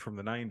movie from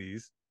the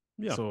 90s.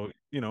 Yeah. So,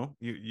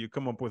 you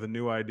come up with a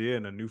new idea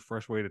and a new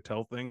fresh way to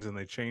tell things, and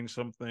they change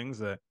some things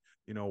that,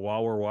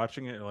 while we're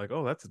watching it, you're like,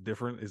 oh, that's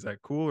different. Is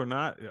that cool or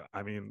not?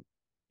 I mean,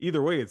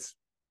 either way, it's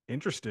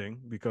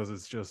interesting because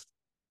it's just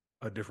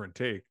a different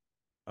take.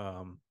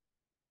 Um,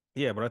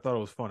 yeah, but I thought it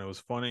was fun. It was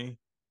funny.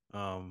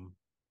 Um,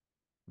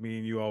 Me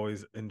and you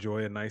always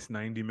enjoy a nice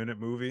 90-minute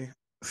movie.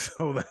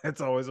 So that's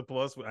always a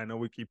plus. I know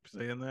we keep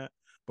saying that,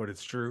 but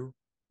it's true.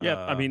 Yeah.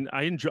 I Uh, mean,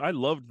 I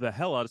loved the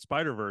hell out of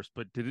Spider-Verse,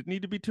 but did it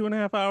need to be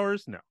 2.5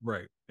 hours? No.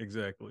 Right,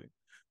 exactly.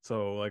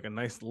 So like a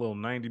nice little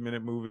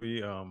 90-minute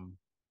movie.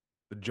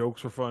 The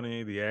jokes were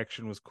funny, the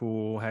action was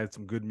cool, had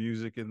some good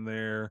music in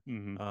there.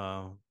 Mm-hmm.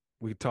 Uh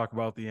we talk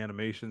about the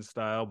animation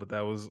style, but that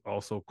was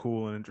also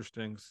cool and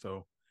interesting.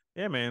 So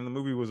yeah, man, the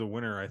movie was a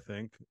winner, I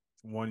think.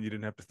 One you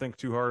didn't have to think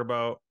too hard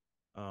about.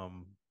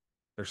 Um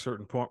there's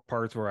certain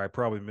parts where I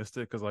probably missed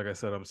it because like I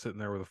said, I'm sitting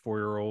there with a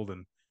 4-year-old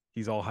and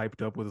he's all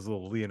hyped up with his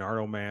little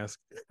Leonardo mask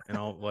and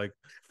all like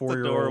It's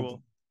 4-year-olds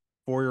adorable.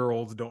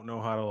 4-year-olds don't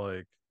know how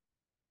to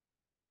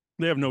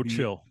They have no be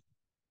chill.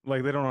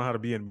 like they don't know how to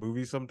be in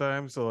movies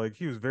sometimes. So like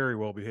he was very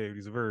well behaved.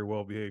 He's a very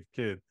well behaved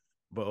kid.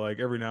 But like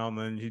every now and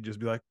then he'd just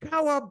be like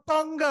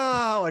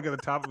 "Cowabunga!" like at the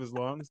top of his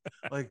lungs.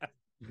 Like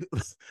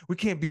we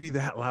can't be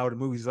that loud in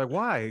movies. He's like,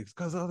 why? It's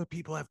because other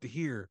people have to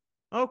hear.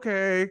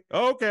 Okay,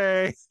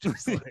 okay.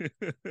 Just like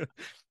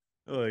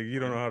you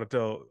don't know how to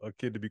tell a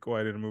kid to be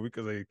quiet in a movie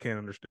because they can't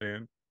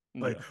understand.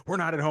 Like Yeah. we're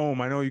not at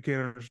home. I know you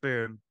can't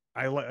understand.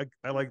 I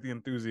like the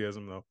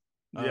enthusiasm though.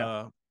 Yeah.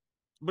 Uh,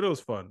 but it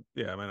was fun.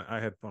 Yeah, man, I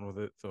had fun with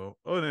it. So,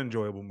 an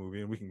enjoyable movie,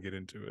 and we can get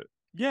into it.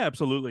 Yeah,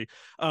 absolutely.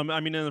 I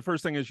mean, and the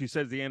first thing, as you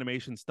said, is the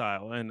animation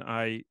style, and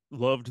I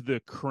loved the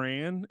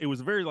crayon. It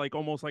was very like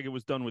almost like it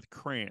was done with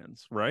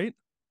crayons, right?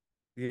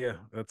 Yeah,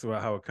 that's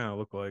about how it kind of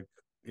looked like.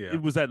 Yeah,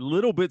 It was that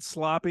little bit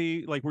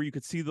sloppy, like where you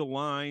could see the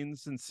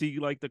lines and see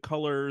like the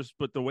colors,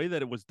 but the way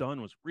that it was done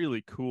was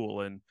really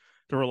cool, and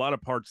there were a lot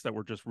of parts that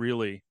were just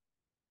really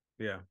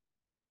yeah,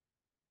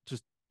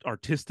 just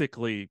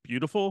artistically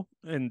beautiful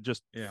and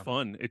just yeah,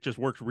 fun. It just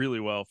worked really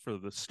well for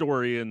the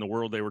story and the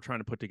world they were trying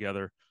to put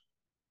together.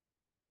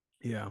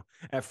 yeah.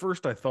 At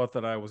first, I thought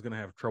that I was gonna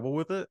have trouble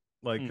with it,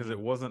 like because Hmm. it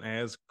wasn't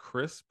as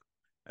crisp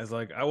as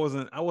like I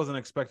wasn't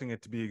expecting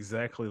it to be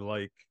exactly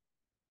like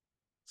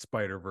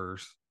Spider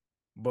Verse,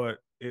 but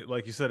it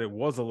like you said, it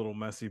was a little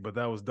messy, but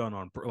that was done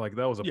on like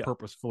that was a Yeah,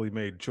 purposefully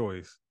made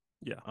choice.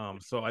 yeah.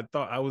 So I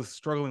thought I was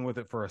struggling with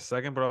it for a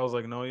second, but I was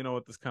like, no, you know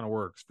what, this kind of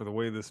works for the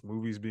way this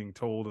movie's being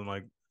told and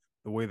like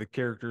the way the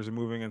characters are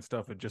moving and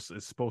stuff. It just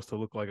is supposed to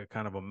look like a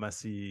kind of a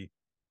messy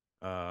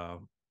uh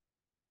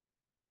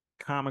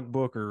comic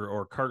book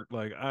or cart,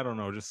 like I don't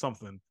know, just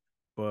something.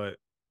 But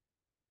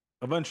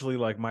eventually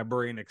like my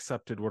brain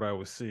accepted what I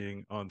was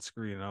seeing on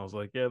screen and I was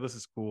like, yeah, this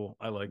is cool.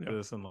 I like Yeah,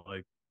 this and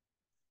like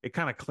it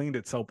kind of cleaned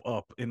itself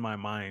up in my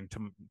mind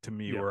to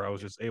me yeah. where I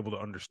was just able to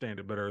understand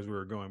it better as we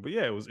were going. But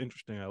yeah, it was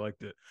interesting. I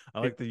liked it. I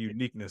It, like the it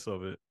uniqueness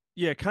of it.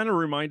 yeah, it kind of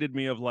reminded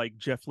me of like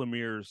Jeff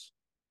Lemire's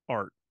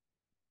art,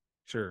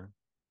 Sure.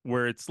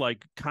 where it's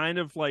like kind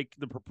of like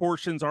the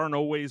proportions aren't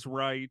always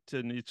right,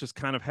 and it just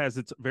kind of has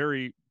its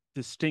very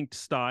distinct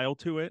style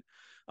to it.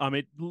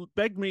 It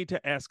begged me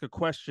to ask a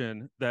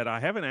question that I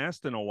haven't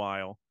asked in a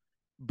while,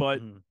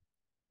 but Mhm.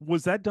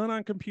 was that done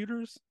on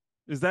computers?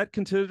 Is that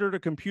considered a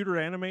computer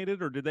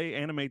animated, or did they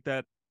animate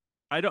that?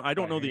 I don't By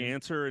know the hand.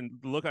 answer, and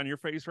the look on your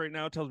face right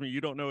now tells me you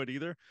don't know it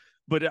either.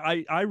 But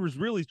I was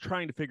really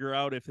trying to figure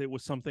out if it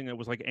was something that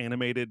was like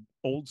animated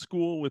old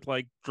school with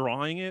like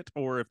drawing it,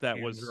 or if that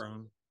Hand was,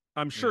 drawn.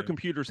 I'm sure Yeah.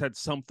 computers had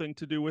something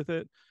to do with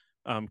it,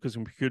 because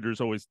computers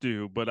always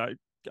do. But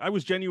I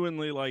was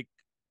genuinely like,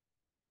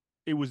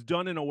 it was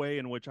done in a way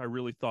in which I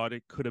really thought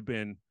it could have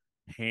been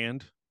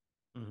hand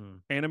Mm-hmm.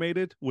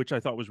 animated, which I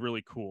thought was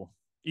really cool.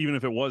 Even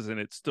if it wasn't,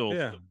 it still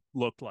Yeah,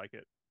 looked like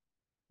it.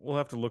 we'll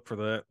have to look for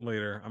that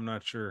later. I'm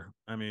not sure.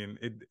 I mean,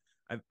 it.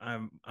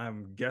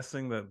 I'm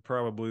guessing that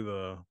probably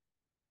the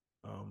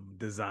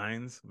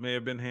designs may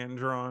have been hand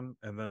drawn,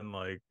 and then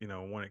like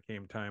when it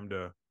came time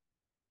to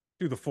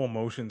do the full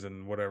motions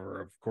and whatever,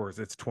 of course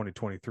it's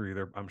 2023.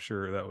 There, I'm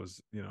sure that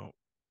was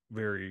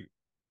very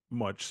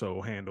much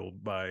so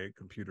handled by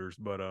computers,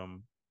 but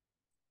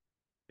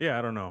yeah,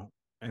 I don't know.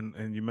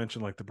 And you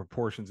mentioned like the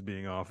proportions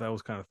being off. That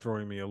was kind of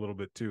throwing me a little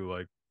bit too.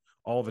 Like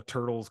all the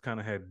turtles kind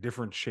of had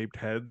different shaped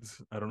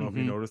heads. I don't know if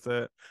you Mm-hmm. noticed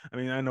that. I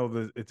mean, I know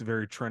that it's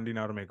very trendy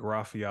now to make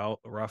Raphael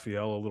a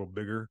little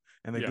bigger,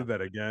 and they Yeah, did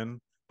that again.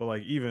 But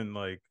like even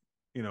like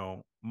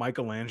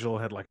Michelangelo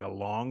had like a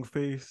long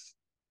face,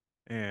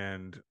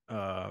 and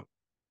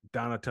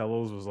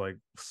Donatello's was like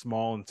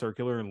small and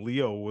circular, and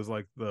Leo was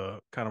like the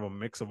kind of a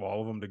mix of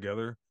all of them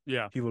together.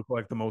 yeah, He looked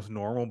like the most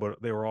normal,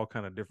 but they were all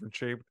kind of different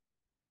shaped.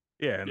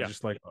 Yeah, and yeah,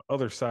 just like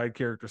other side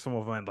characters, some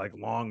of them had like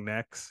long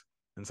necks,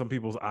 and some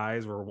people's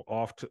eyes were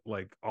off to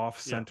like off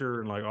yeah. center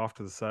and like off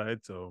to the side.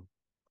 So,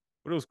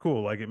 but it was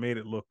cool. Like it made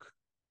it look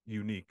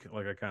unique,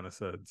 like I kind of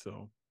said.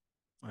 So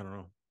I don't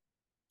know.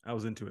 I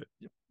was into it.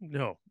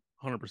 No,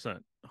 100%.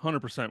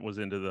 100% was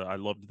into the I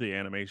loved the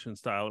animation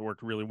style. It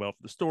worked really well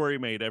for the story,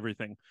 made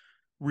everything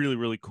really,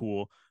 really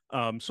cool.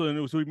 So then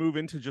as we move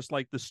into just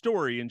like the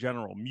story in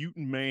general,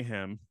 Mutant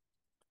Mayhem,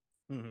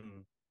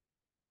 Mm-hmm.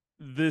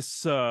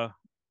 this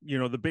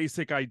the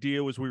basic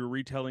idea was we were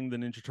retelling the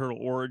Ninja Turtle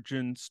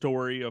origin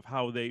story of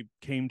how they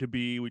came to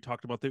be. We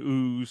talked about the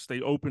ooze.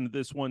 They opened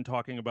this one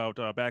talking about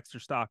Baxter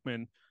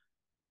Stockman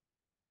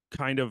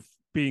kind of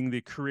being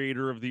the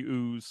creator of the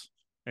ooze,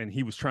 and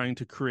he was trying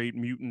to create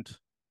mutant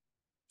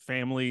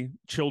family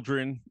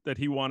children that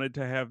he wanted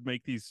to have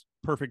make these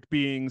perfect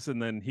beings,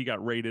 and then he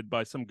got raided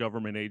by some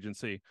government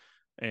agency,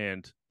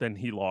 and then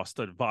he lost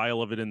a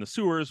vial of it in the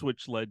sewers,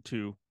 which led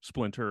to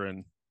Splinter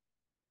and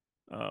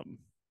um,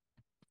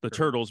 the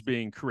turtles Turtles.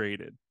 being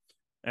created.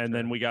 And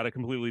then Sure. we got a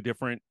completely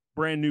different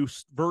brand new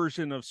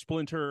version of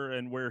Splinter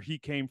and where he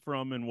came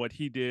from and what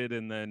he did.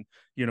 And then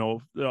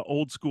the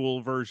old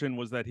school version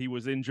was that he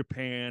was in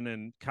Japan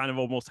and kind of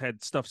almost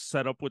had stuff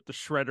set up with the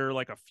Shredder,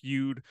 like a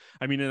feud.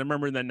 I mean, and I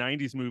remember in that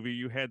 90s movie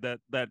you had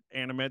that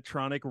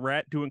animatronic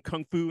rat doing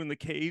kung fu in the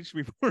cage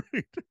before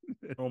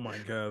Oh my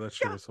god, that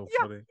shit yeah, was so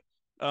yeah. funny.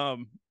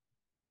 um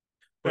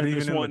But and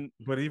this even in the one,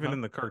 but even huh?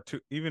 in the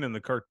cartoon, even in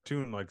the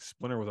cartoon, like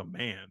Splinter was a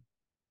man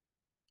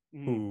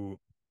Mm, who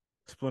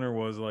Splinter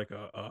was like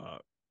a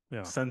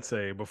yeah,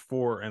 sensei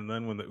before, and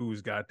then when the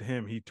ooze got to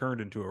him, he turned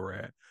into a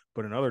rat.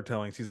 But in other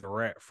tellings, he's a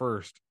rat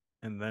first,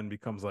 and then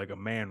becomes like a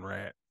man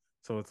rat.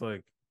 So it's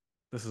like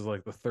this is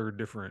like the third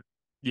different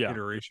yeah.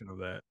 iteration of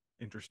that.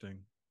 Interesting.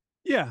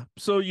 Yeah,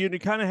 so you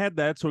kind of had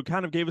that, so it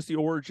kind of gave us the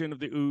origin of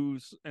the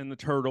ooze and the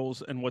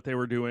turtles and what they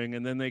were doing,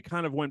 and then they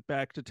kind of went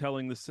back to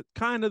telling this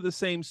kind of the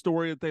same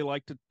story that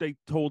they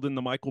told in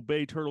the Michael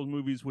Bay Turtles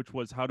movies, which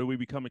was how do we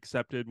become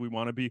accepted? We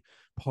want to be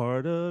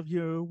part of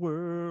your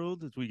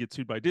world as we get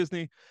sued by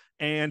Disney,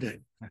 and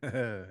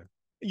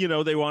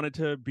they wanted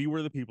to be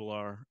where the people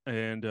are,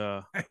 and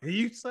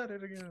You said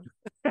it again.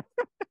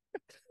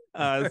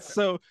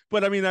 so,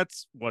 but I mean,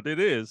 that's what it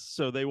is.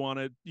 So they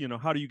wanted,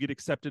 how do you get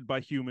accepted by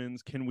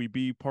humans? Can we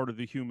be part of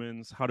the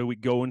humans? How do we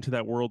go into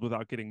that world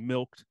without getting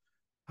milked?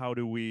 How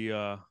do we,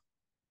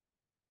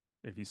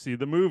 if you see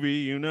the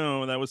movie,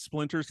 that was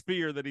Splinter's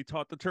fear that he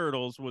taught the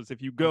turtles was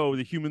if you go,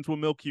 the humans will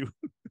milk you.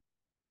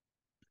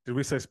 Did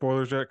we say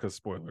spoilers yet? Because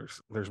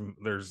spoilers.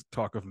 There's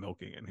talk of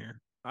milking in here.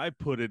 I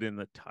put it in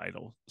the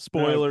title. Okay.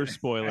 Spoilers,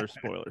 spoilers,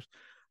 spoilers.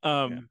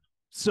 Yeah.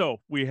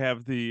 So we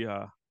have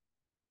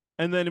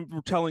and then we're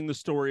telling the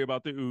story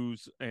about the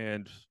ooze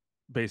and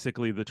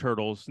basically the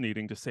turtles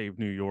needing to save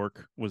New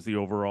York was the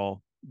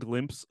overall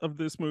glimpse of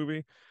this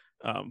movie.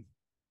 Um,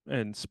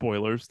 and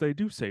spoilers, they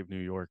do save New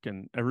York,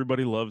 and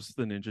everybody loves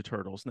the Ninja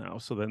Turtles now.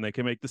 So then they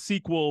can make the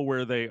sequel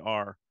where they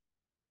are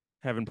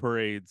having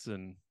parades.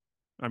 And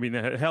I mean,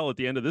 hell, at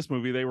the end of this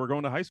movie, they were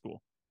going to high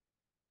school.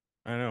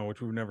 I know,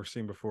 which we've never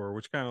seen before,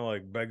 which kind of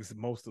like begs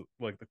most of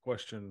like the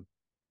question,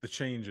 the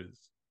changes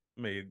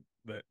made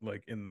that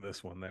like in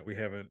this one that we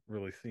haven't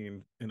really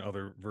seen in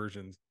other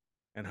versions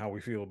and how we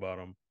feel about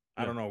them.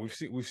 I Yeah. don't know.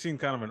 We've seen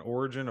kind of an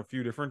origin a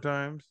few different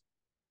times.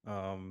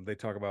 They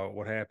talk about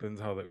what happens,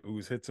 how the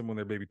ooze hits them when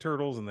they're baby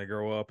turtles and they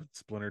grow up. And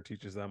Splinter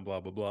teaches them, blah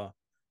blah blah.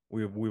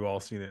 We've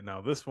all seen it.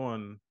 Now this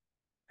one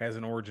has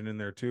an origin in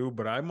there too,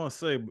 but I must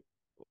say,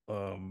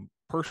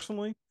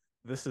 personally,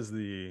 this is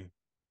the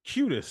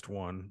cutest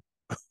one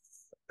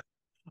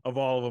of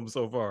all of them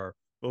so far.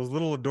 Those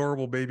little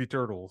adorable baby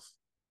turtles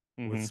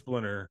with Mm-hmm.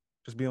 Splinter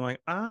just being like,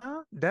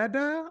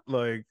 dada,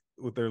 like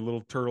with their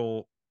little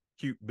turtle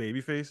cute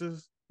baby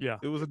faces. Yeah.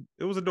 It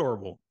was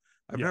adorable.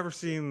 Yeah. I've never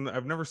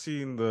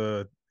seen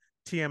the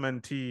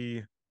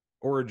TMNT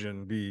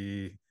origin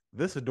be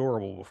this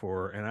adorable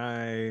before, and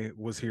I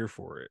was here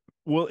for it.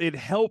 Well, it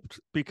helped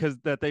because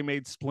that they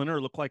made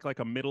Splinter look like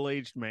a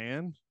middle-aged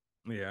man.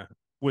 Yeah.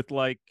 with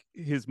like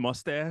his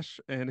mustache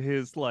and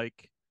his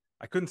like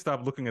I couldn't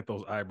stop looking at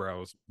those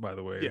eyebrows, by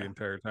the way, the yeah,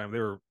 entire time. They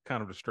were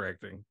kind of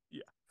distracting.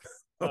 yeah.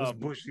 Those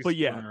bushy But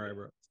yeah, splinter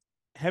eyebrows.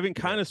 having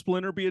Yeah, kind of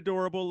Splinter be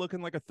adorable,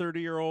 looking like a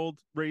 30-year-old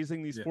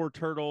raising these yeah. four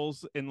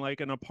turtles in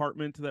like an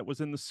apartment that was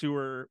in the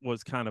sewer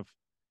was kind of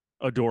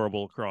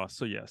adorable across.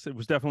 So yes, it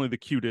was definitely the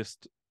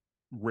cutest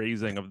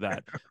raising of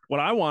that.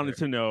 What I Yeah. wanted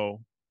to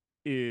know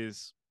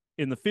is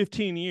in the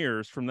 15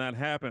 years from that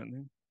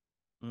happening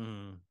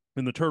Mm.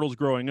 and the turtles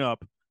growing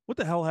up, what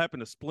the hell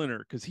happened to Splinter?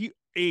 Because he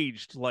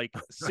aged like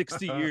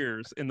 60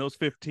 years in those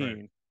Right.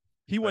 15.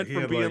 He Like went he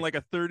from had being like like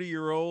a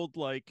 30-year-old,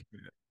 like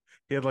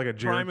he had like a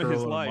Jerry prime of his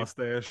curl and a life.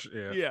 mustache.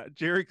 Yeah. Yeah,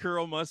 Jerry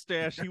Curl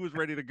mustache. He was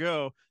ready to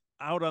go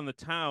out on the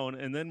town.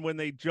 And then when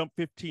they jump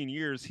 15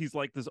 years, he's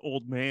like this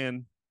old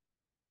man.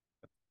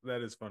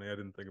 That is funny. I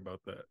didn't think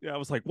about that. Yeah, I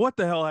was like, what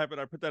the hell happened?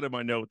 I put that in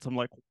my notes. I'm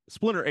like,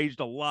 Splinter aged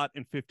a lot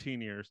in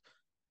 15 years.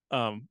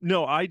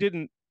 No, I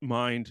didn't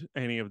mind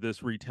any of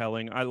this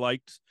retelling. I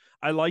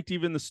liked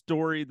even the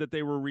story that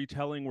they were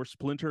retelling where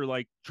Splinter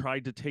like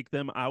tried to take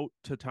them out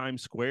to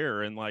Times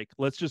Square and like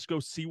let's just go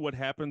see what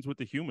happens with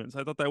the humans.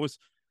 I thought that was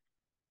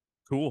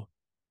cool.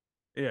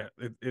 Yeah,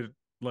 it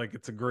like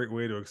it's a great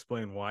way to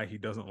explain why he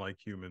doesn't like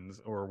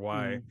humans or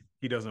why Mm.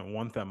 he doesn't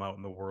want them out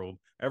in the world.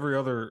 Every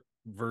other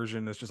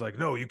version is just like,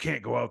 no, you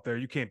can't go out there,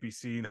 you can't be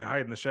seen,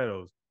 hide in the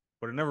shadows.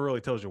 But it never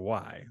really tells you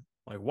why.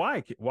 Like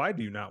why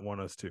do you not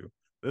want us to?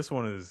 This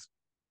one is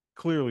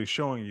clearly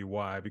showing you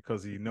why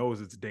because he knows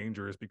it's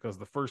dangerous because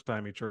the first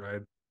time he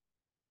tried,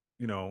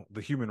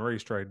 the human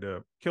race tried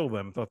to kill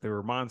them, thought they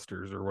were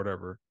monsters or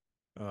whatever.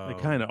 They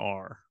kind Um of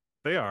are.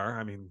 they are.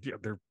 I mean, yeah,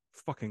 they're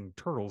fucking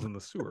turtles in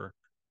the sewer.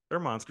 They're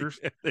monsters.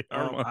 They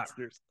are Um, I,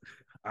 monsters.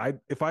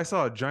 if I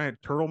saw a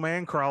giant turtle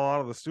man crawl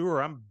out of the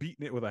sewer, I'm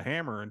beating it with a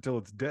hammer until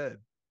it's dead.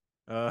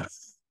 Uh,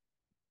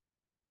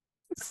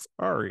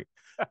 sorry,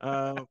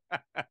 uh,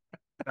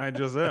 I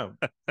just am.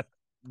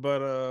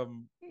 But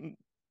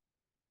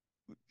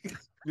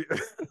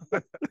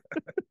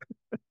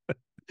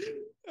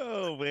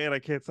Oh man, I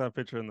can't stop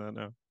picturing that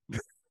now.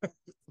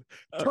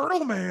 Uh,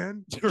 turtle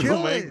man, Turtle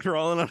kill man it,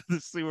 crawling out of the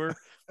sewer.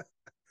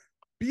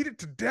 beat it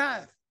to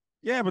death.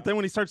 Yeah, but then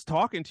when he starts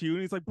talking to you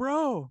and he's like,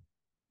 "Bro,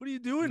 what are you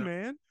doing, No,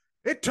 man?"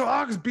 it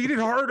talks. Beat it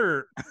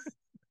harder.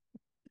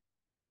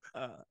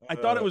 I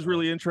thought it was Uh,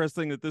 really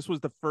interesting that this was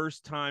the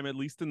first time, at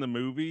least in the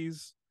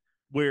movies,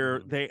 where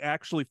mm. they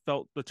actually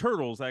felt the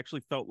turtles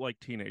actually felt like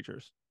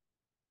teenagers.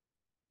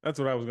 That's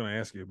what I was going to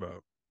ask you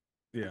about.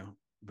 Yeah,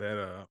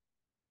 that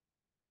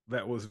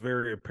that was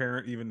very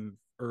apparent even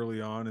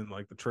early on in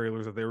like the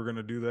trailers that they were going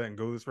to do that and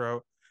go this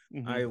route.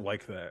 Mm-hmm. I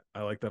like that.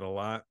 I like that a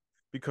lot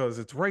because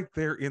it's right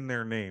there in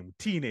their name,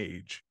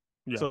 teenage.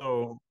 Yeah,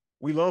 So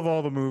we love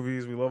all the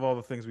movies, we love all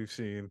the things we've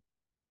seen.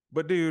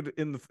 But dude,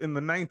 in the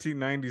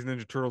 1990s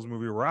Ninja Turtles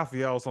movie,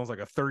 Raphael sounds like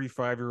a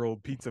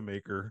 35-year-old pizza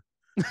maker.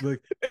 Like,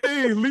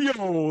 hey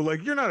Leo,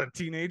 like you're not a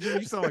teenager,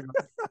 you sound like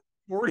a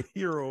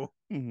 40-year-old.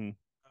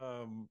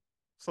 mm-hmm.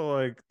 So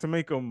like to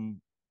make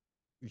them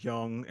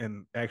young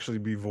and actually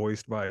be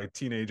voiced by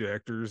teenage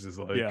actors is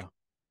Yeah, like,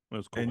 it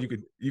was and cool.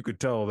 you could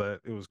tell that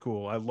it was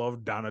cool. I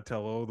love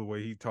Donatello, the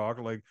way he talked.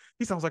 Like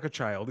he sounds like a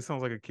child. He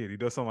sounds like a kid. He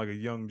does sound like a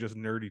young, just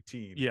nerdy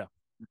teen. Yeah,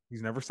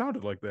 He's never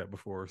sounded like that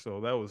before.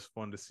 So that was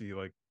fun to see,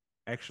 like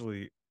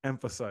actually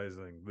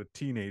emphasizing the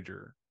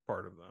teenager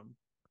part of them.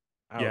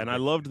 I yeah, was a and I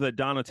big loved that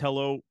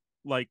Donatello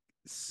like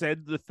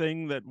said the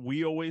thing that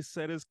we always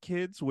said as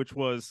kids, which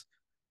was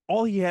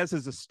all he has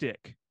is a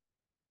stick.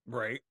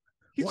 right.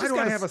 He's Why just do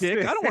I got a have a stick.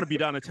 I stick? don't want to be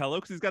Donatello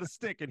because he's got a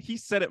stick. And he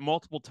said it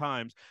multiple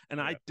times. And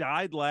Yeah. I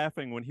died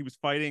laughing when he was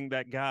fighting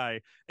that guy.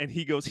 And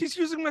he goes, he's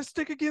using my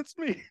stick against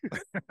me.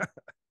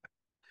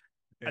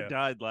 I Yeah.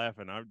 died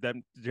laughing. That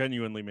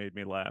genuinely made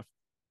me laugh.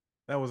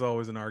 That was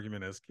always an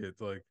argument as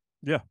kids. Like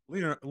Yeah.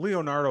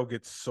 Leonardo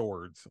gets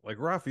swords. Like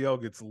Raphael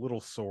gets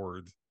little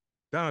swords.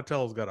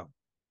 Donatello's got a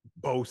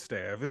bow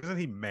staff. Isn't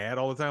he mad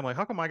all the time? Like,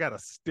 how come I got a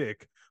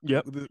stick?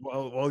 Yep.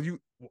 Well, you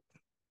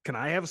can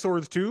I have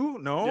swords too?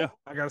 Yeah. No,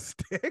 I got a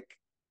stick.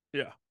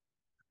 Yeah.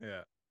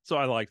 Yeah, So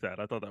I like that.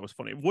 I thought that was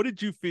funny. What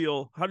did you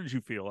feel? How did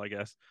you feel, I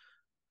guess,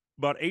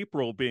 about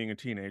April being a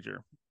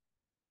teenager?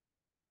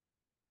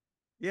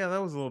 yeah, that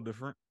was a little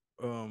different.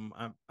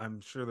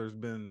 I'm sure there's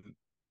been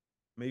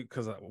maybe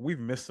because we've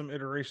missed some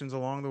iterations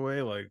along the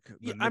way, like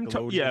Yeah. the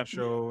Nickelodeon Yeah.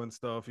 show and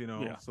stuff.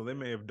 Yeah. So they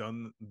may have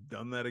done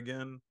that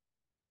again.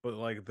 But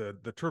like the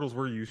turtles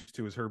we're used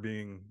to is her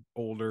being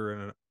older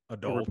and an A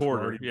adult who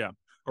reporter. already Yeah.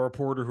 a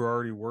reporter who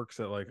already works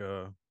at like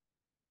a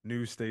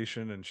news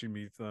station and she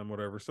meets them,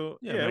 whatever. So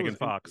Yeah. yeah, it Megan was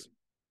Fox.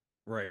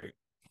 right.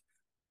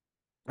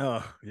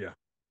 Yeah.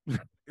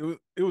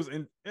 It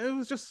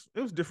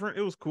was different.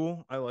 It was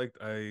cool. I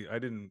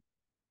didn't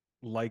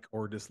like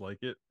or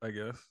dislike it, I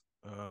guess.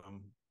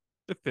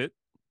 It fit.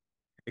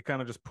 It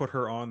kind of just put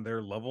her on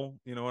their level,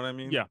 you know what I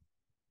mean? Yeah.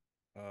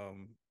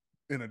 Um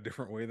in a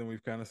different way than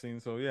we've kind of seen.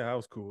 So yeah, I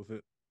was cool with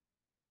it.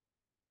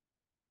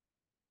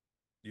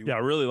 You Yeah. I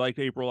really liked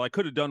April. I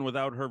could have done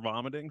without her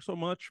vomiting so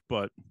much,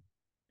 but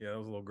Yeah, that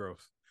was a little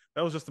gross.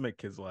 That was just to make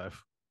kids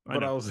laugh. I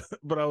But I know. was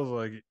but I was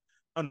like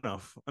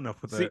enough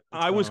with See, that.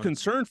 Let's I go was on.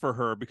 concerned for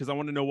her because I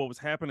wanted to know what was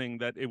happening,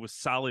 that it was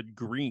solid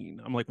green.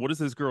 I'm like, what is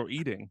this girl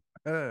eating?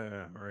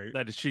 Right.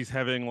 That she's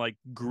having like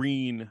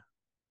green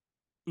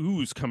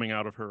ooze coming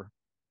out of her.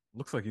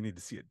 Looks like you need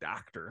to see a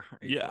doctor,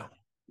 Yeah. April.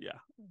 Yeah.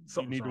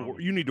 Something's wrong with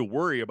You need to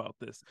worry about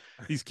this.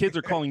 These kids are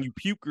you. calling you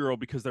puke girl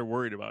because they're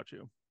worried about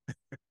you.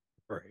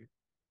 Right.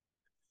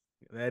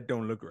 That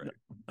don't look right.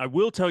 I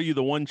will tell you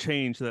the one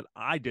change that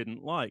I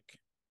didn't like.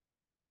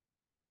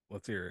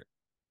 Let's hear it.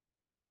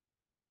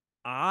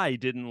 I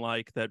didn't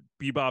like that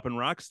Bebop and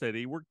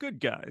Rocksteady were good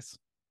guys.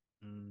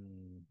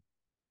 Mm,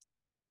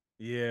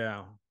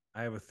 yeah,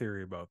 I have a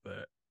theory about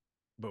that,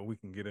 but we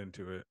can get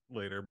into it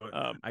later. But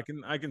Um, I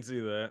can see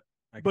that.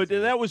 I can but see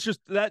that. that was just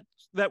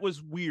that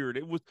was weird.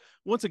 It was,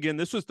 once again,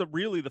 this was the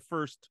really the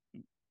first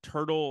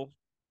turtle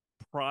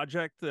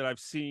project that I've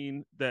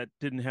seen that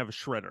didn't have a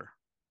shredder.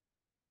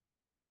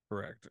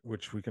 Correct,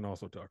 which we can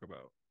also talk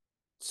about.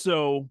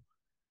 So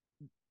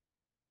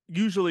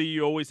usually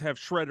you always have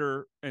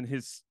Shredder and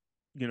his,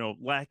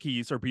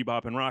 lackeys are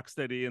Bebop and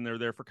Rocksteady, and they're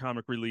there for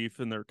comic relief,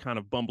 and they're kind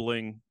of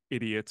bumbling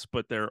idiots,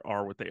 but they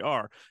are what they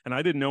are. And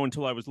I didn't know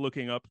until I was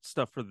looking up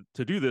stuff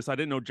to do this. I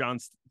didn't know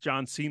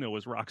John Cena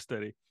was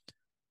Rocksteady.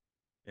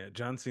 Yeah,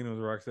 John Cena was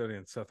Rocksteady,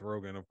 and Seth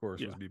Rogen, of course,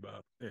 was Yeah,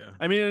 Bebop. Yeah,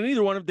 I mean, and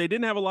either one of they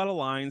didn't have a lot of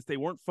lines. They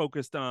weren't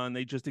focused on.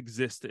 They just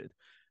existed.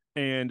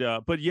 And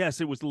but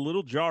yes, it was a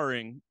little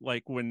jarring,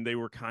 like when they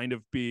were kind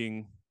of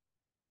being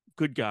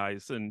good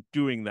guys and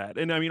doing that.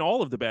 And I mean,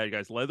 all of the bad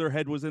guys.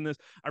 Leatherhead was in this.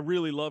 I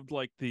really loved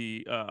like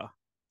the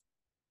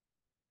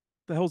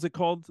hell's it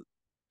called?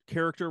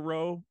 Character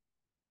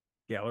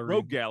gallery.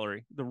 rogue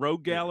gallery, the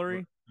rogue Yeah.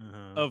 gallery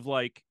Uh-huh. of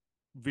like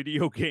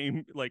video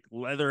game, like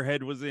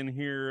Leatherhead was in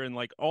here, and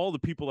like all the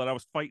people that I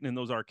was fighting in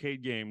those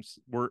arcade games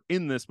were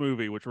in this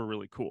movie, which were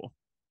really cool.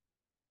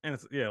 And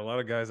it's a lot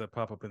of guys that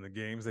pop up in the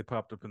games. They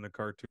popped up in the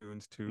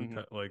cartoons too.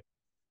 Mm-hmm. Like,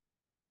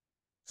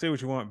 say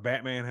what you want.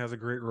 Batman has a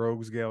great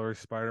rogues gallery.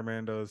 Spider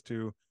Man does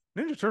too.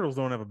 Ninja Turtles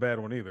don't have a bad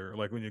one either.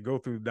 Like when you go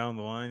through down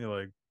the line, you're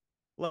like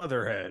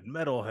Leatherhead,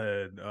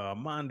 Metalhead,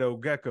 Mondo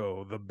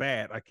Gecko, the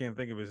Bat. I can't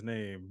think of his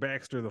name.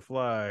 Baxter the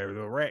Fly or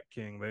the Rat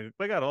King.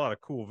 They got a lot of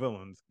cool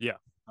villains. Yeah,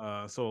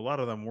 So a lot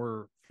of them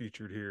were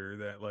featured here.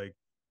 That like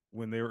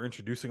when they were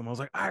introducing them, I was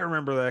like, I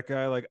remember that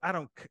guy. Like I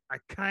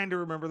kind of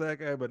remember that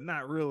guy, but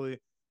not really.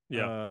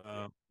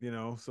 yeah.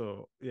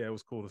 So yeah, it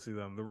was cool to see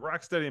them. The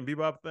Rocksteady and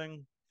Bebop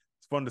thing,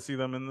 it's fun to see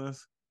them in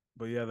this.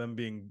 But yeah, them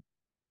being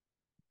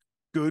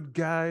good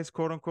guys,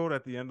 quote unquote,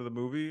 at the end of the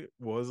movie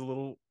was a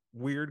little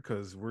weird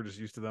because we're just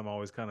used to them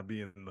always kind of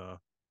being the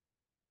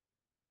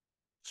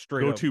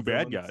straight Go up to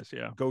bad villains, guys.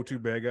 Yeah. go to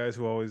bad guys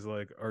who always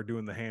like are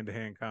doing the hand to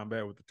hand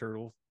combat with the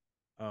turtles.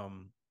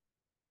 Um,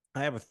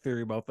 I have a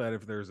theory about that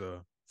if there's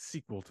a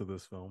sequel to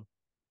this film,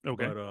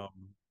 Okay. but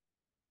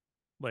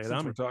Lay it since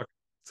on we're me. talking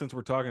since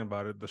we're talking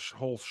about it, the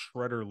whole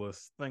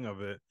shredderless thing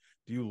of it.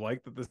 Do you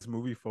like that this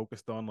movie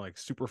focused on like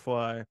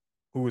Superfly,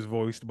 who was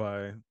voiced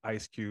by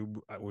Ice Cube,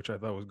 which I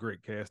thought was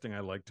great casting. I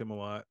liked him a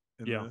lot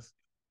in Yeah. this,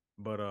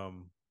 but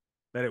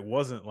that it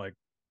wasn't like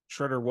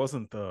Shredder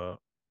wasn't the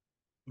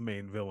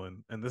main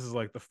villain, and this is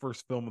like the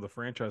first film of the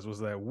franchise. Was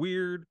that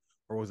weird,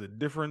 or was it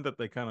different that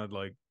they kind of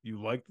like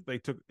you liked that they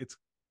took it's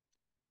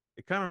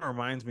it kind of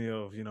reminds me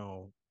of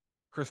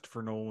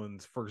Christopher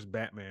Nolan's first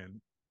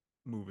Batman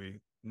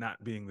movie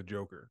not being the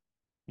Joker.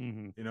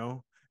 Mm-hmm. You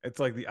know, it's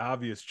like the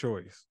obvious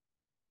choice: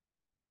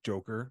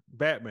 Joker,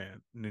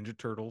 Batman, Ninja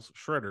Turtles,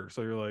 Shredder.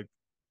 So you're like,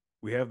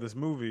 we have this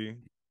movie,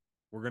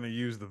 we're gonna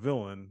use the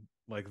villain,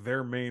 like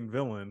their main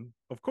villain,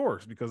 of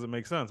course, because it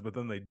makes sense. But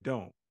then they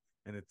don't,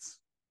 and it's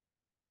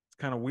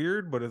kind of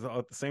weird. But at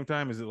the same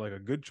time, is it like a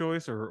good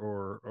choice,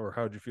 or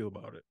how'd you feel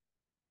about it?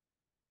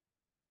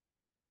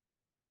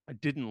 I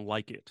didn't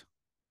like it.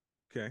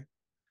 Okay.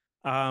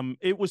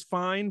 It was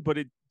fine, but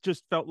it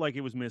just felt like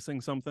it was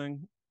missing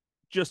something.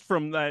 Just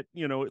from that,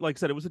 like I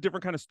said, it was a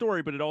different kind of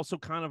story, but it also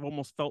kind of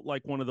almost felt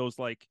like one of those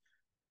like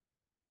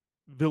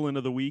villain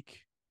of the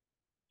week.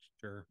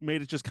 Sure.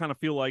 Made it just kind of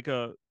feel like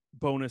a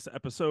bonus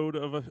episode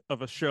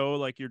of a show.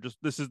 Like you're just,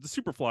 this is the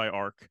Superfly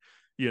arc,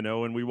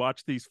 and we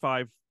watch these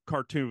 5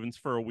 cartoons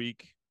for a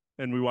week,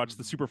 and we watch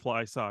the Mm-hmm.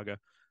 Superfly saga.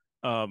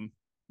 Um,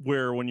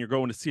 where when you're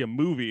going to see a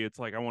movie, it's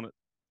like I want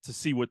to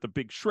see what the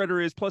big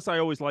shredder is. Plus, I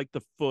always like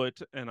the foot,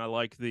 and I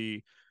like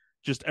the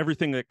just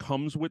everything that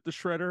comes with the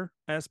shredder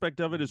aspect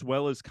of it, as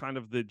well as kind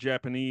of the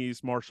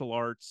Japanese martial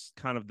arts,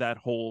 kind of that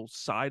whole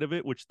side of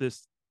it, which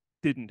this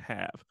didn't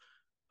have.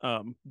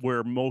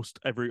 Where most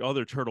every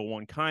other turtle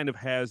one kind of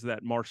has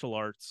that martial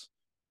arts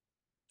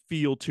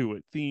feel to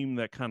it, theme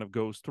that kind of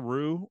goes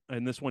through,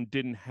 and this one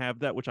didn't have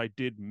that, which I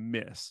did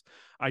miss.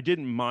 I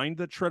didn't mind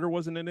that Shredder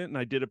wasn't in it, and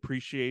I did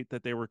appreciate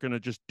that they were going to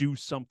just do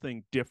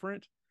something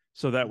different,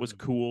 so that was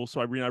Mm-hmm. cool.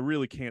 So I mean, I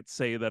really can't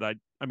say that I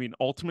mean,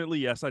 ultimately,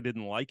 yes, I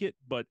didn't like it,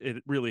 but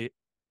it really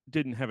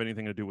didn't have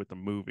anything to do with the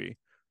movie.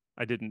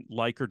 I didn't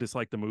like or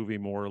dislike the movie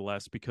more or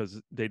less because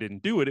they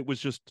didn't do it. It was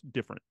just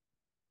different.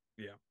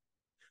 Yeah.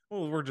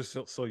 Well, we're just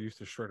so used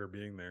to Shredder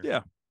being there.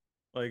 Yeah.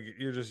 Like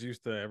you're just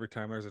used to every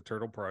time there's a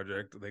turtle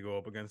project, they go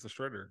up against the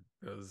Shredder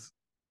because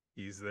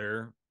He's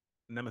their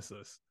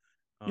nemesis.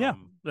 Yeah,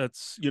 Um,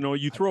 that's you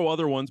I, throw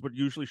other ones, but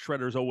usually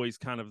Shredder's always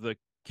kind of the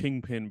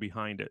kingpin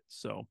behind it.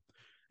 So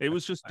it I,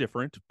 was just I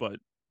different, but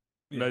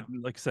yeah,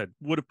 like I said,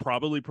 would have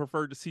probably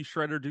preferred to see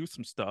Shredder do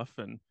some stuff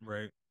and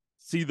right.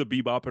 see the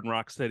Bebop and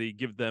Rocksteady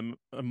give them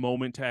a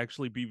moment to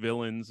actually be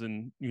villains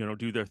and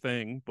do their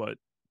thing. But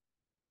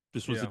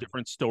this was a Yeah.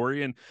 different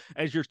story. And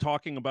as you're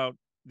talking about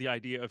the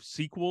idea of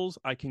sequels,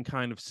 I can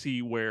kind of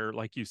see where,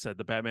 like you said,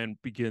 the Batman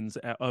Begins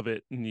of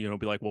it, and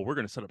be like, well, we're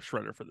going to set up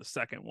Shredder for the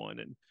second one,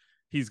 and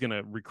he's going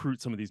to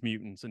recruit some of these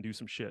mutants and do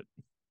some shit.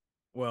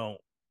 Well,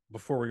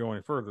 before we go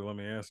any further, let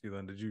me ask you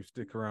then: did you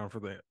stick around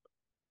for the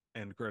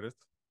end credits,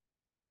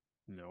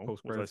 No,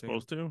 post was I credit scene?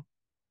 supposed to?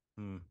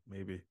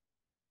 Maybe.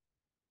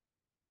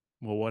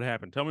 Well, what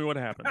happened? Tell me what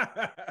happened.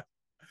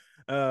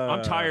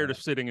 I'm tired uh,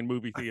 of sitting in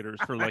movie theaters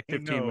for I like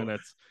 15 know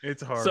minutes.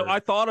 it's So I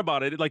hard. thought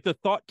about it. Like the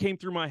thought came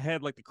through my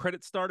head, like the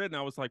credits started, and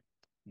I was like,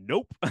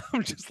 nope,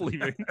 I'm just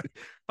leaving.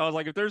 I was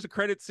like, if there's a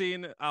credit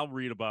scene, I'll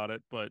read about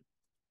it. But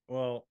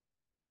Well,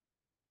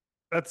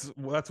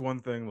 that's one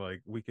thing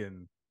like we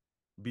can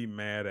be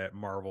mad at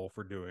Marvel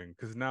for doing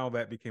because now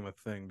that became a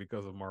thing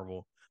because of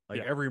Marvel. Like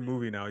yeah, every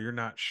movie now, you're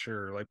not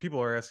sure. Like people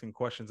are asking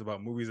questions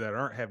about movies that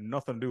aren't have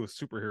nothing to do with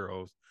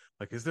superheroes.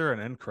 Like, is there an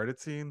end credit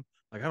scene?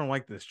 Like, I don't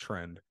like this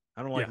trend.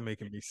 I don't like yeah,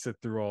 making me sit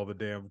through all the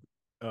damn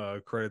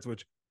credits,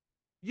 which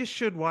you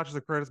should watch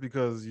the credits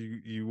because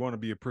you want to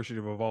be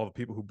appreciative of all the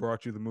people who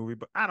brought you the movie.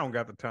 But I don't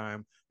got the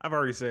time. I've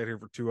already sat here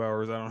for 2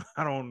 hours.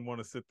 I don't want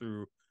to sit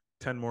through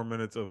 10 more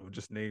minutes of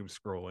just name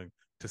scrolling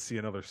to see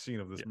another scene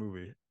of this yeah.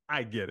 movie.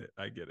 I get it.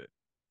 I get it.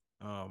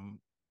 Um,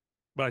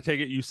 But I take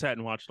it you sat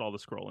and watched all the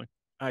scrolling.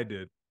 I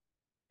did,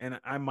 and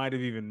I might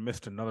have even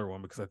missed another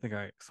one because I think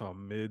I saw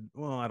mid.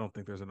 Well, I don't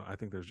think there's an. I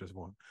think there's just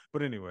one.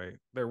 But anyway,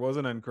 there was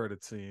an end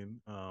credit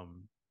scene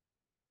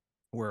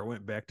where it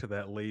went back to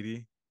that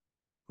lady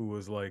who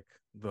was like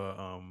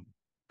the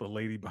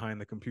lady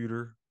behind the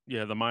computer.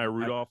 Yeah, the Maya I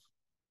Rudolph.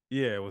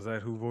 Yeah, was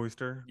that who voiced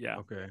her? Yeah,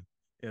 Okay.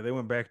 Yeah, they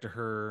went back to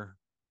her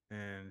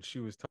and she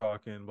was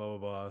talking, blah, blah,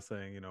 blah,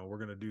 saying, we're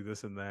going to do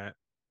this and that.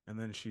 And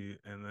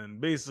then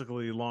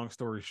basically, long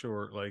story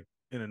short, like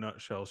in a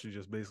nutshell, she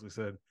just basically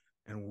said,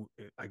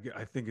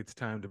 I think it's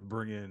time to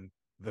bring in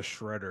the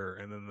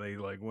Shredder. And then they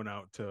like went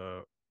out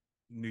to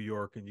New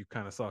York and you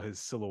kind of saw his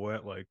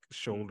silhouette, like mm,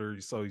 shoulder.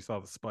 You saw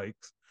the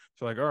spikes.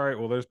 So like, all right,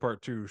 well, there's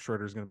part two.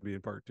 Shredder's going to be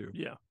in part two.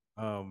 yeah,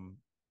 Um,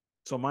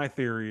 so my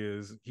theory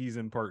is he's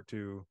in part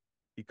two.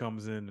 He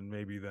comes in and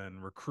maybe then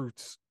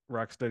recruits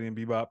Rocksteady and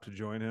Bebop to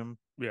join him,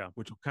 yeah,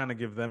 which will kind of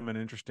give them an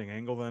interesting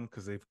angle then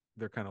because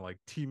they're kind of like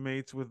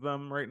teammates with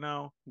them right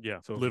now. yeah.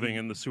 So if Living he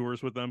in the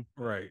sewers with them.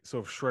 right, so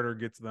if Shredder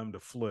gets them to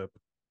flip,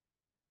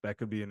 that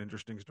could be an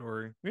interesting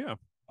story. Yeah.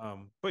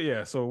 But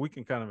yeah, so we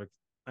can kind of,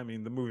 I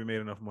mean, the movie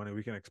made enough money.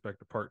 We can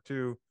expect a part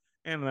two,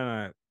 and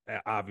then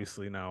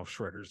obviously now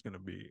Shredder's going to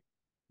be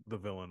the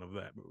villain of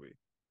that movie.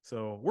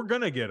 So we're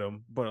gonna get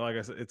him, but like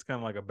I said, it's kind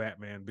of like a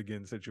Batman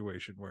Begins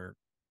situation where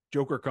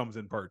Joker comes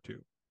in part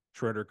two,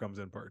 Shredder comes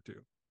in part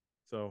two.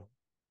 So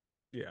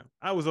yeah,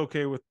 I was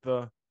okay with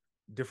the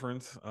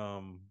difference.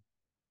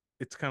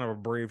 It's kind of a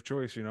brave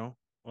choice, Yeah.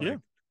 like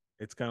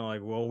it's kind of like,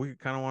 well, we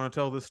kind of want to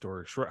tell this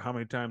story. How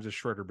many times has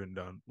Shredder been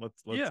done?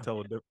 Yeah.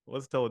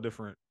 Let's tell a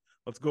different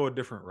let's go a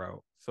different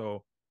route.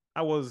 So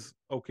I was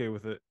okay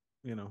with it.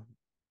 You know,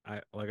 I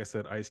like I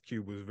said, Ice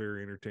Cube was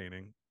very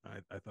entertaining.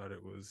 I thought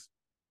it was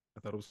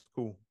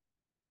cool.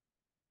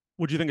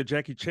 What'd you think of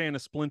Jackie Chan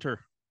as Splinter?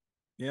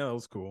 Yeah, that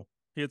was cool.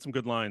 He had some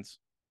good lines.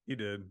 He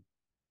did.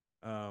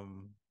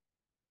 Um,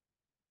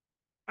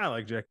 I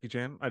like Jackie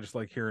Chan. I just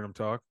like hearing him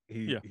talk.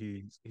 Yeah.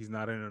 He's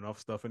not in enough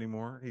stuff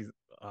anymore. He's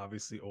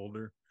obviously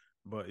older,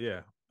 but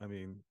yeah, I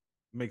mean,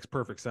 makes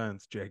perfect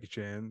sense. Jackie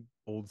Chan,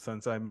 old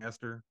sensei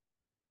master.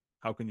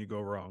 How can you go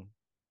wrong?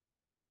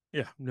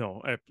 Yeah.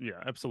 No.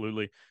 Yeah.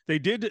 Absolutely. They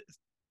did.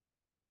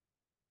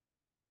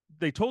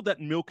 They told that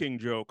milking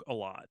joke a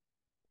lot.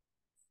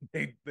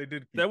 They did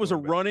keep That was a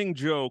going back. running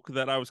joke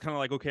that I was kind of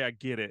like, okay, I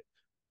get it,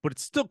 but it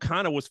still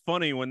kind of was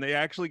funny when they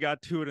actually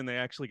got to it and they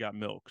actually got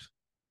milked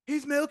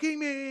He's milking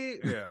me.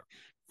 Yeah,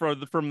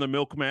 from the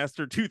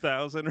Milkmaster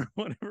 2000 or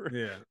whatever.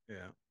 yeah,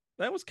 yeah.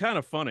 That was kind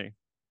of funny.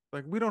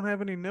 Like we don't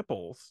have any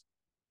nipples.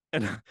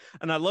 And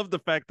and I love the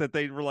fact that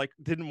they were like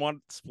didn't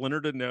want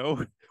Splinter to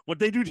know what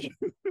they do to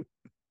you.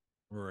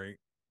 Right.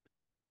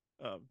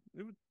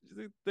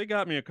 They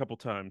got me a couple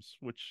times,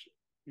 which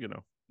is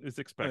Oh yeah,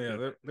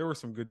 expected. there were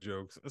some good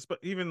jokes, but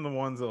even the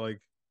ones that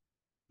like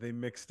they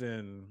mixed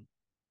in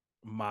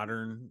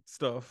modern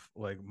stuff,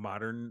 like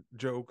modern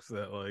jokes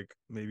that like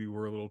maybe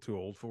we're a little too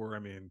old for. I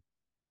mean,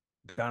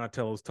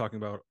 Donatello's talking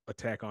about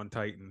Attack on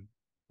Titan.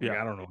 Like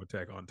Yeah, I don't know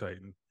Attack on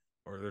Titan,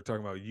 or they're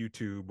talking about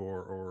YouTube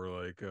or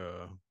like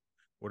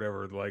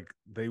whatever. Like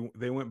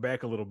they went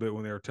back a little bit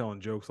when they were telling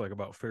jokes like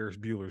about Ferris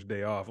Bueller's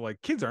Day Off.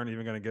 Like kids aren't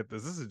even gonna get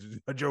this. This is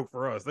a joke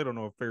for us. They don't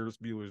know what Ferris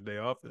Bueller's Day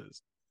Off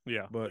is.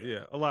 yeah, But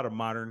yeah, a lot of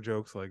modern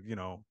jokes like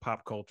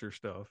pop culture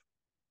stuff.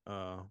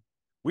 Uh,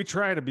 we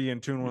try to be in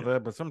tune with yeah,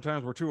 that, but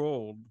sometimes we're too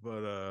old.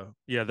 But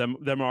yeah.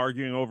 Them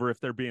arguing over if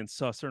they're being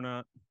sus or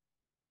not.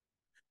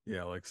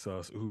 Yeah, like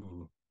sus.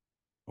 Ooh,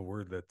 a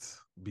word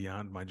that's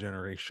beyond my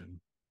generation.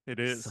 It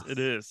is. It Sus.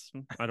 is.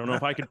 I don't know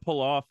if I could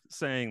pull off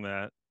saying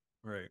that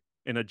Right.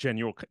 in a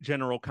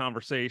general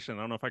conversation.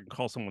 I don't know if I can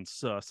call someone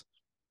sus.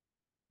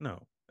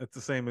 No. It's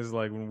the same as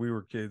like when we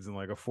were kids and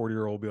like a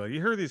 40-year-old be like,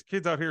 you hear these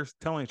kids out here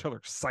telling each other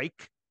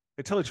psych?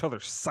 They tell each other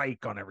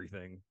psych on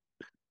everything.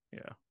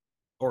 Yeah.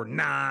 Or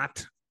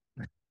not.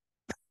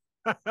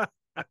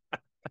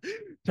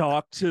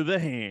 Talk to the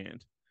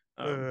hand.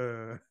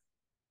 Um, uh,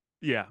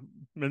 yeah,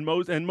 and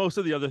most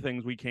of the other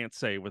things we can't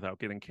say without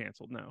getting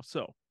canceled now.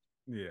 So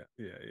yeah,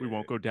 yeah, we yeah,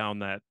 won't go down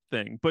that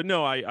thing. But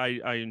no,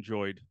 I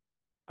enjoyed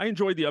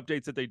the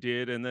updates that they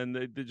did, and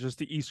then just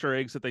the Easter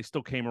eggs that they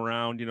still came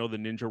around. The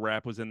Ninja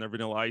Rap was in there.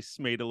 Vanilla Ice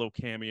made a little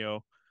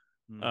cameo.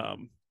 Mm-hmm.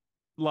 Um,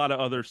 a lot of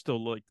other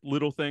still like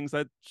little things.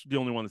 That's the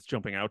only one that's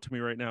jumping out to me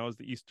right now is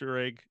the Easter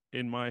egg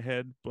in my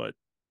head. But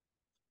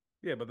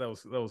Yeah, but that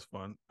was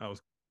fun.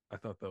 I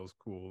thought that was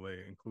cool.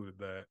 They included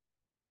that.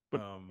 but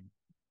Um,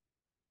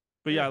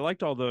 but yeah, I yeah,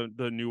 liked all the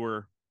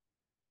newer.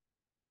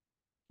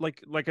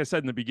 Like I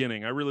said in the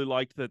beginning, I really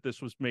liked that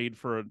this was made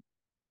for a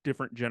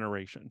different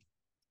generation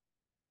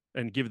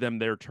and give them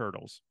their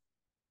turtles.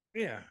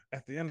 yeah.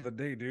 At the end of the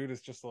day, dude,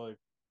 it's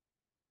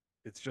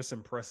just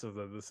impressive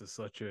that this is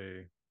such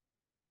a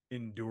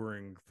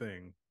enduring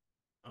thing.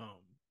 Um,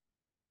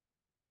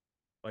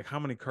 like how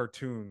many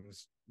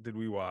cartoons did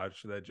we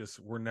watch that just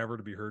were never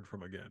to be heard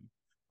from again?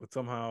 But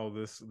somehow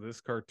this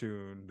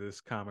cartoon, this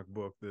comic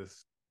book,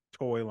 this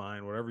toy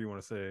line, whatever you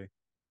want to say,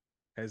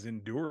 has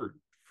endured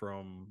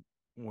from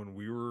when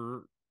we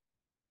were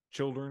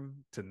children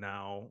to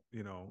now,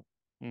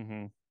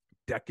 Mm-hmm.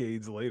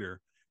 decades later.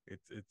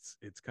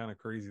 It's kind of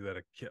crazy that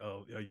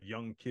a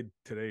young kid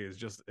today is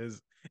just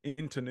as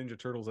into Ninja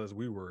Turtles as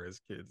we were as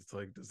kids. It's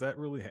like,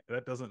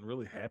 that doesn't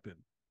really happen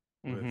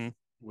with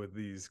Mm-hmm.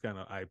 these kind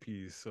of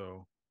IPs.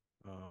 So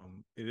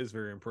it is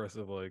very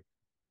impressive. Like,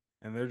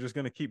 and they're just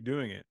gonna keep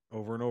doing it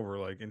over and over.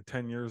 Like in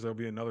 10 years, there'll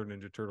be another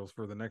Ninja Turtles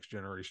for the next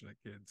generation of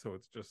kids. So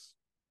it's just,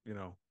 you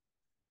know,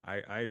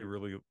 I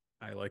really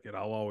I like it.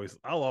 I'll always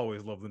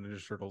love the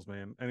Ninja Turtles,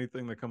 man.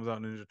 Anything that comes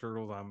out Ninja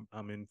Turtles,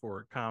 I'm in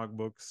for it. Comic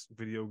books,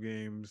 video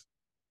games,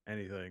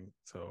 anything.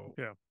 So,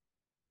 Yeah.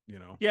 you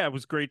know. Yeah, it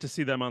was great to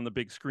see them on the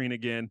big screen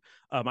again.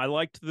 I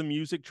liked the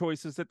music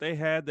choices that they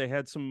had. They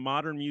had some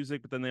modern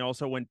music, but then they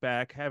also went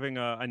back having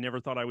a. I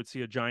never thought I would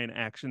see a giant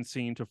action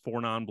scene to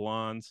Four Non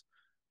Blondes.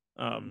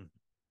 Um, Mm.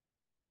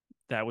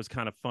 that was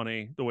kind of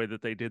funny the way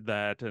that they did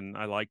that, and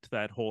I liked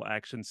that whole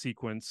action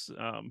sequence.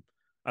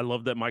 I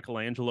love that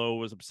Michelangelo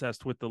was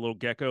obsessed with the little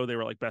gecko. They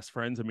were like best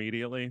friends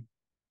immediately.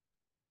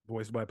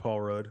 Voiced by Paul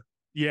Rudd.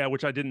 Yeah,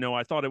 which I didn't know.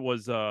 I thought it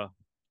was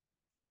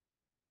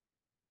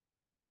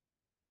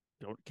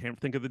can't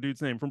think of the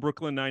dude's name from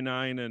Brooklyn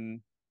Nine-Nine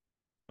and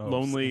Oh,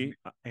 Lonely.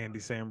 Andy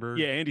Samberg.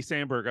 Yeah, Andy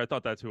Samberg. I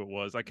thought that's who it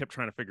was. I kept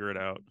trying to figure it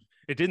out.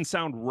 It didn't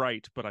sound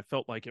right, but I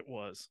felt like it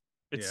was.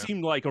 It Yeah.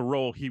 seemed like a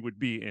role he would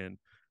be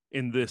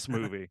in this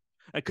movie.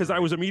 Because I Right.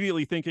 was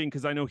immediately thinking,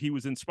 because I know he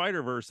was in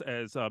Spider-Verse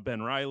as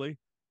Ben Riley.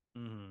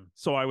 Mm-hmm.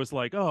 So I was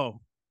like,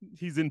 oh,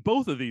 he's in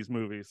both of these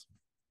movies.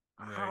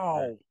 Right. Right.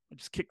 How? I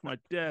just kicked my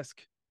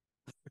desk.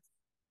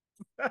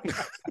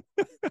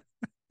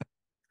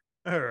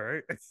 All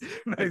right. It,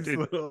 Nice it,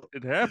 little.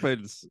 it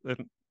happens. And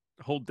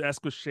the whole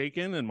desk was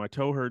shaking and my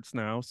toe hurts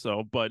now.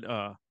 So, but You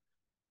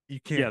yeah,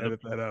 can't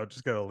edit that out.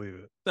 Just gotta leave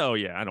it. oh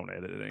yeah, I don't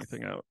edit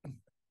anything out.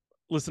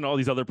 Listen to all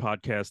these other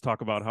podcasts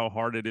talk about how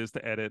hard it is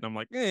to edit. And I'm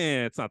like,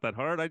 it's not that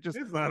hard. I just,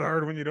 It's not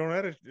hard when you don't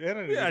edit yeah,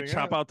 anything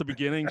chop out. out the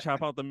beginning,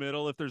 chop out the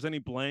middle. If there's any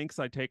blanks,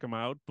 I take them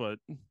out, but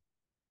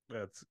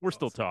That's we're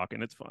still awesome.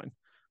 talking. It's fine.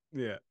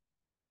 Yeah.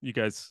 You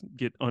guys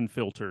get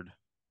unfiltered,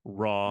 Yeah,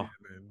 raw,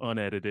 man.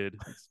 unedited.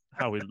 It's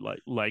how we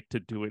like to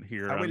do it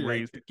here I would on like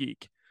Raised it.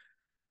 Geek.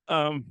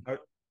 Um,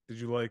 Did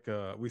you like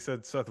we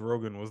said Seth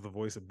Rogen was the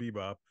voice of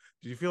Bebop.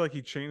 Did you feel like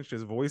he changed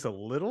his voice a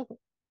little?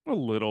 a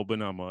little, but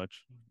not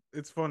much.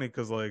 It's funny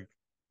because like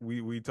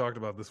we talked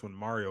about this when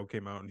Mario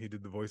came out and he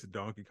did the voice of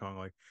Donkey Kong.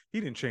 Like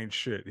he didn't change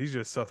shit. He's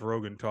just Seth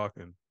Rogen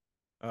talking.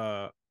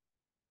 Uh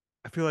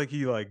I feel like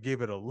he like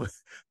gave it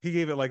he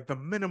gave it like the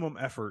minimum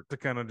effort to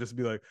kind of just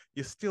be like,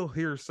 you still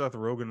hear Seth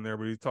Rogen in there,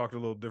 but he talked a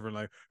little different,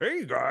 like,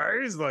 hey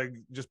guys, like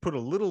just put a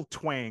little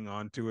twang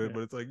onto it, Yeah, but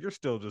it's like you're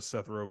still just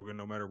Seth Rogen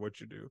no matter what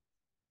you do.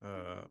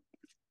 Uh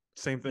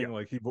Same yeah, thing,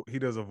 like he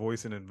does a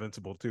voice in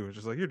Invincible too. It's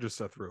just like you're just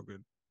Seth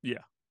Rogen. yeah.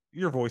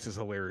 Your voice is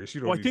hilarious.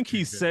 You Well, don't need to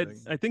change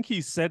anything. I think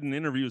he's said in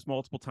interviews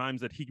multiple times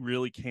that he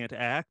really can't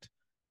act.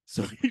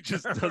 So he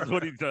just does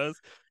what he does.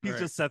 He's Right.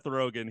 just Seth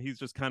Rogen. He's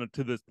just kind of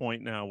to this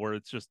point now where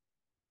it's just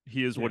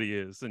he is Yeah. what he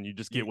is, and you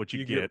just get You what you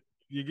you get get.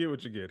 you get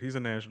what you get. He's a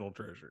national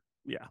treasure.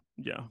 Yeah,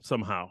 yeah.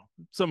 Somehow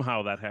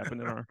that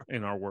happened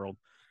in our world.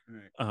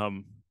 Right.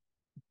 Um,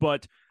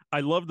 but I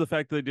love the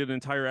fact that they did an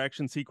entire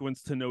action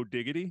sequence to No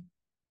Diggity.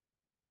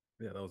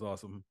 Yeah, that was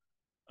awesome.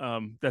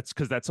 That's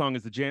because that song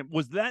is the jam.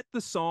 Was that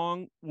the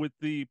song with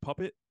the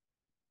puppet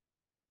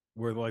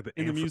Where like the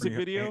in the music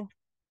Anthony video?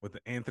 with the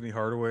Anthony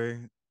Hardaway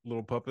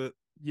little puppet.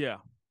 Yeah.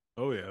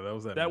 Oh yeah, that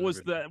was that That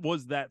music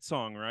was video. that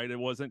song, right? It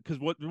wasn't because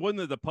what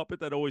wasn't it the puppet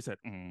that always said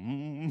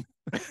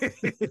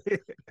Yeah,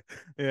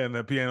 and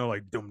the piano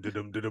like dum dum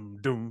dum dum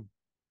dum.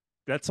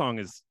 that song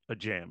is a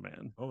jam,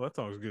 man. Oh, that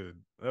song's good.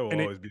 That will And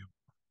it always be.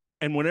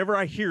 and whenever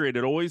I hear it,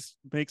 it always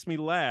makes me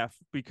laugh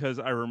because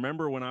I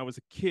remember when I was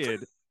a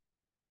kid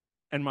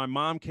and my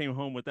mom came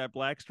home with that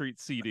Blackstreet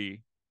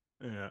CD.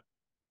 Yeah.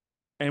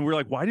 And we're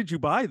like, why did you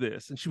buy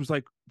this? And she was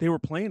like, they were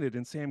playing it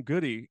in Sam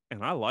Goody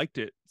and I liked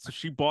it. So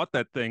she bought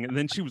that thing. And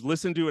then she was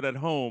listening to it at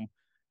home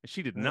and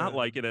she did not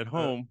like it at Uh,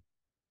 home.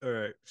 all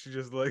right. She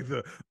just like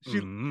the. She,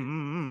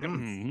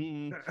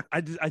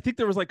 I think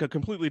there was like a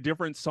completely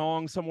different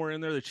song somewhere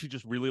in there that she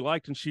just really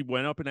liked. And she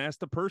went up and asked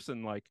the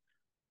person, like,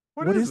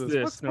 What what is is this?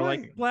 this? What's And they're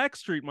like, playing?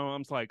 Blackstreet. My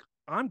mom's like,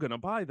 I'm going to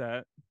buy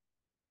that.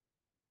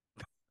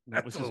 And that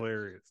That's was just,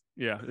 hilarious.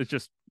 yeah, it's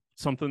just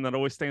something that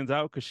always stands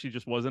out because she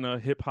just wasn't a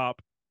hip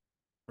hop.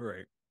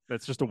 Right.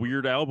 That's just a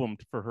weird album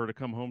for her to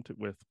come home to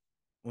with.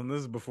 When this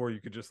is before you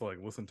could just like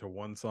listen to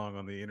one song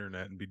on the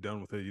internet and be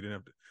done with it. You didn't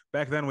have to.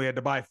 Back then, we had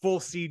to buy full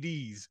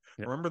CDs.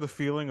 Yeah. Remember the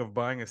feeling of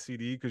buying a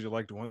CD because you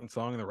liked one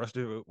song and the rest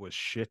of it was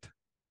shit?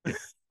 Yeah.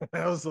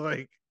 I was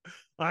like,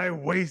 I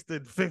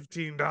wasted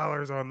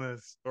 $15 on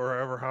this,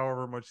 or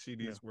however much Yeah.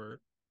 CDs were.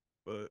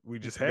 But we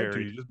just It's had to.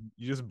 very,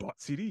 You just bought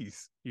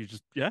CDs. you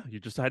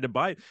just had to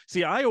buy it.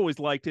 See, I always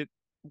liked it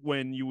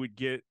when you would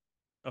get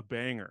a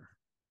banger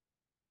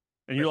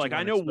and you're That you like, I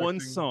weren't know one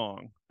expecting.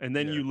 song. And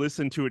then Yeah. you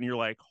listen to it and you're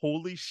like,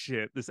 holy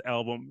shit, this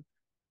album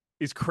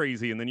is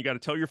crazy. And then you got to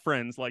tell your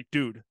friends, like,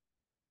 dude,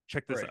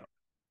 check this Right. out.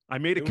 I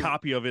made a It was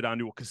copy of it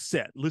onto a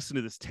cassette. Listen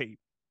to this tape.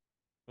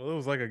 Well,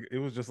 it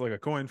was just like a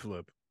coin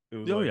flip. It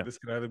was Oh, like yeah. this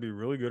could either be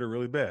really good or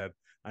really bad.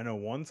 I know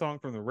one song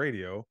from the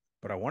radio,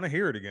 but I want to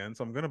hear it again,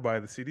 so I'm gonna buy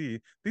the CD.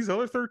 These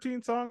other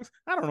 13 songs,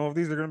 I don't know if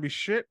these are gonna be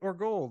shit or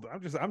gold.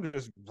 I'm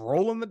just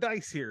rolling the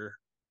dice here.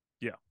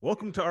 Yeah.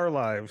 Welcome to our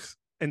lives,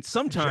 And Gen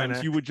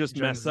sometimes you X, would just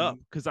Gen mess Z. up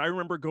because I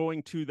remember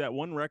going to that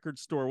one record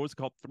store. What's it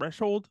called?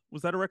 Threshold?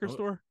 Was that a record Oh,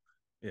 store?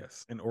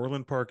 yes, in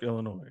Orland Park,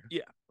 Illinois.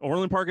 Yeah.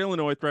 Orland Park,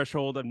 Illinois,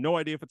 Threshold. I have no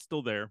idea if it's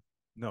still there.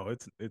 No,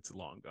 it's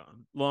long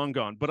gone. Long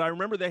gone. But I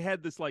remember they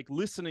had this like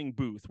listening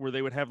booth where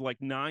they would have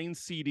like 9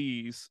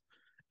 CDs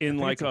in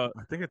like a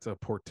I think it's a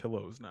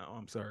Portillo's now.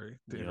 I'm sorry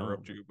to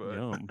interrupt yum, you, but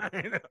yum.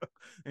 I know.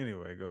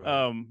 Anyway, go ahead.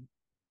 Um,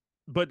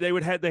 but they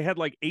had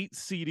like 8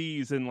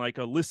 CDs in like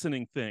a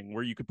listening thing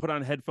where you could put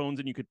on headphones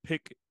and you could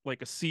pick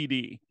like a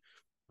CD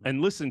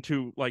and listen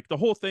to like the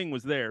whole thing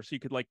was there. So you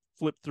could like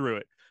flip through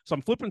it. So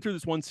I'm flipping through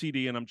this one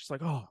CD and I'm just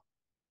like, oh,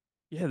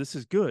 yeah, this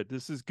is good.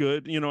 This is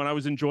good. You know, and I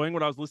was enjoying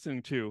what I was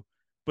listening to.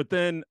 But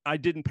then I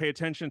didn't pay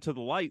attention to the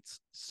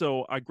lights.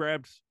 So I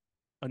grabbed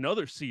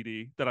another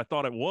CD that I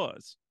thought it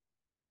was.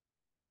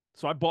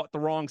 So I bought the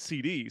wrong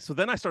CD. So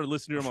then I started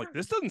listening to it. I'm like,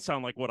 this doesn't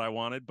sound like what I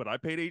wanted, but I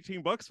paid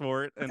 $18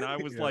 for it. And I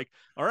was Yeah. like,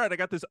 all right, I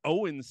got this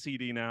Owen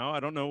CD now. I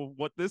don't know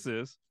what this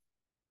is.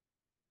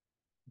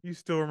 You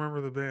still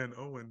remember the band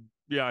Owen?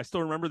 Yeah, I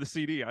still remember the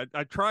CD.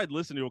 I tried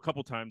listening to it a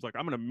couple times. Like,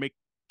 I'm going to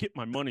get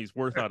my money's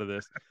worth out of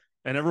this.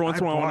 And every once I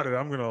in a while, bought it.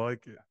 I'm gonna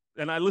like it.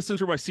 and I listen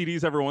through my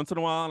CDs every once in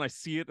a while and I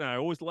see it and I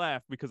always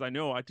laugh because I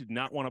know I did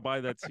not want to buy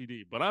that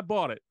CD, but I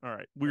bought it. All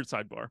right, weird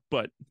sidebar,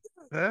 but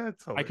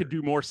That's I could hilarious.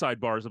 do more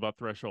sidebars about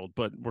Threshold,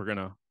 but we're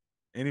gonna.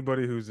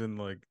 Anybody who's in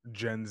like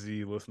Gen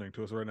Z listening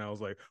to us right now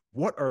is like,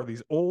 what are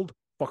these old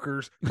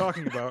fuckers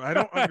talking about? I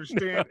don't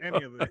understand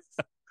any of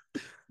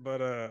this.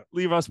 But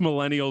Leave us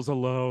millennials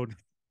alone.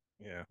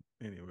 yeah.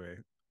 Anyway.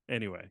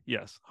 Anyway,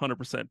 yes,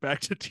 100%. Back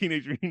to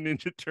Teenage Mutant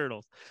Ninja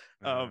Turtles.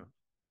 Uh,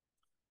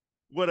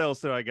 What else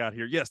did I got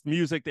here? Yes,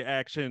 music, the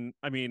action.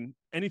 I mean,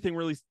 anything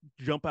really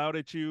jump out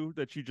at you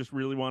that you just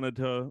really wanted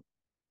to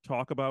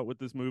talk about with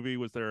this movie?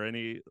 Was there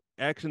any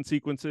action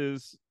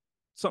sequences?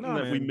 Something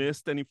no, that we man,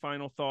 missed? Any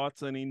final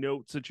thoughts? Any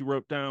notes that you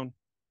wrote down?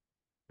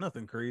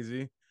 nothing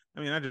crazy.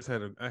 I mean,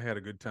 I had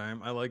a good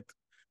time. I liked.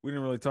 We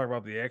didn't really talk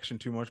about the action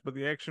too much, but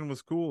the action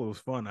was cool. It was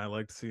fun. I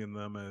liked seeing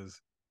them as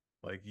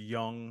like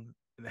young,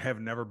 have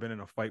never been in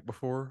a fight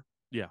before.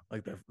 Yeah,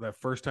 Like that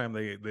first time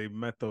they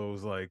met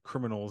those like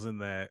criminals in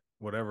that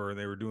whatever, and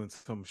they were doing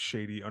some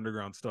shady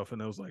underground stuff,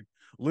 and it was like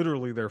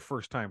literally their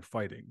first time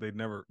fighting. They'd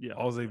never yeah.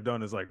 all they've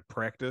done is like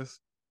practice,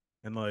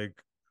 and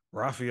like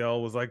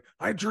Raphael was like,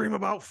 I dream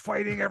about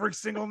fighting every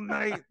single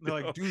night. And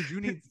they're like, dude,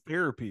 you need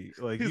therapy.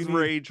 Like you His need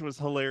rage was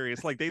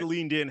hilarious. Like they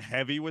leaned in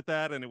heavy with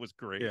that, and it was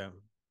great. yeah.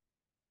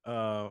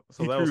 So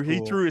that was He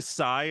cool. threw his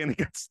sai and it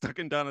got stuck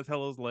in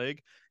Donatello's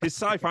leg. His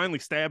sai finally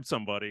stabbed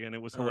somebody, and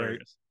it was All right.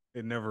 hilarious.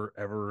 It never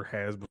ever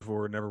has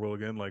before, it never will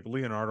again. Like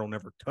Leonardo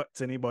never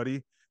cuts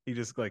anybody. He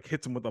just like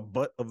hits him with the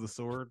butt of the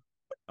sword.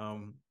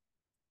 Um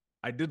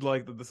I did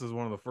like that this is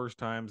one of the first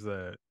times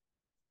that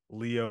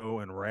Leo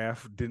and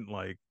Raph didn't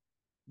like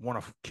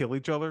want to kill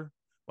each other.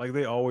 Like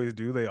they always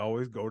do. They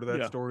always go to that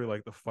Yeah, story,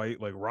 like the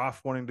fight, like Raph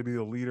wanting to be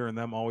the leader and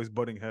them always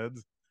butting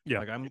heads. yeah,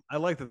 Like I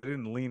like that they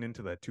didn't lean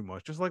into that too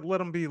much. Just like let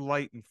them be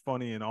light and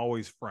funny and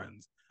always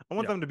friends. I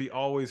want yeah, them to be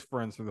always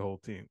friends through the whole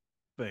team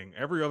thing.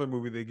 Every other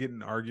movie they get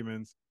in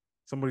arguments.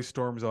 Somebody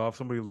storms off,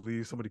 somebody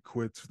leaves, somebody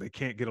quits. They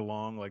can't get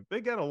along. Like they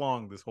get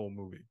along this whole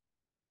movie.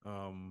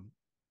 Um,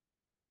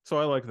 so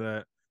I like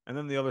that. And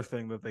then the other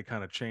thing that they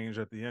kind of changed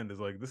at the end is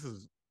like this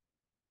is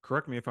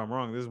correct me if I'm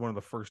wrong. This is one of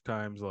the first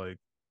times like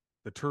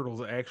the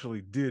turtles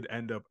actually did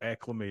end up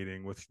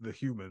acclimating with the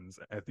humans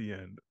at the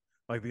end.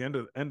 Like the end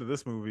of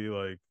this movie,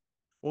 like,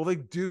 well, they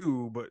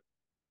do, but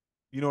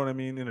you know what I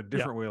mean, in a Yeah,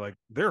 different way. Like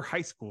they're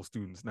high school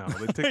students now.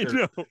 I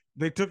know.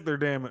 They took their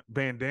damn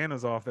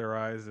bandanas off their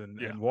eyes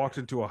Yeah, and walked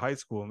into a high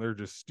school, and they're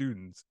just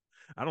students.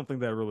 I don't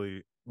think that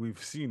really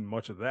we've seen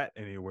much of that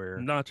anywhere.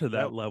 not to That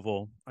that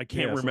level. I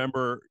can't yeah, so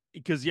remember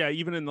because yeah,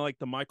 even in like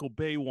the Michael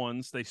Bay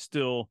ones,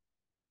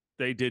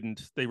 they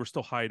didn't. They were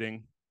still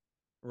hiding.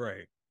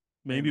 right.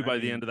 Maybe And I by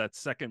the end mean, of that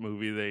second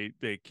movie,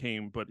 they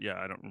came, but yeah,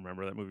 I don't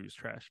remember. That movie was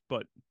trash.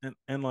 But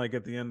and like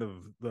at the end of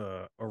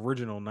the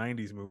original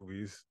 '90s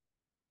movies,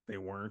 they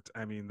weren't.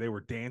 I mean, they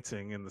were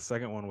dancing in the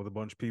second one with a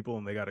bunch of people,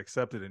 and they got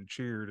accepted and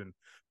cheered and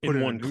put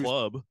in in a one news.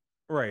 club,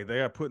 Right, they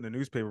got put in the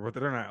newspaper, but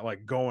they're not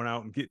like going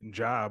out and getting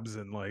jobs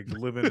and like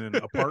living in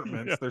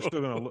apartments. They're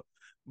still gonna,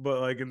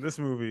 but like in this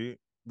movie,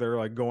 they're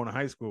like going to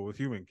high school with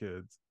human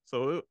kids.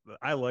 So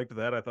I liked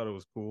that. I thought it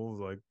was cool. It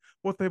was like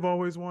what they've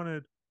always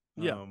wanted.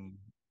 yeah, Um,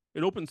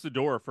 it opens the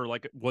door for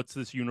like what's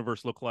this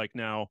universe look like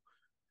now.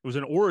 It was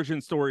an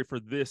origin story for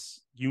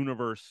this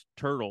universe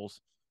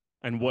turtles,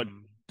 and what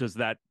mm, does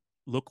that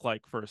look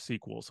like for a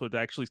sequel? So it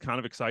actually is kind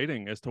of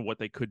exciting as to what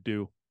they could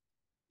do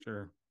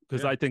sure,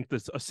 because yeah, I think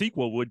this a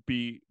sequel would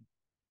be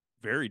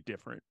very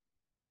different.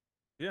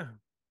 yeah.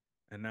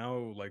 And now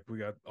like we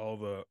got all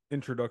the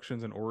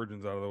introductions and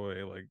origins out of the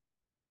way. Like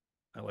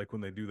I like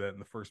when they do that in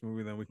the first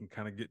movie, then we can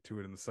kind of get to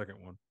it in the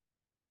second one.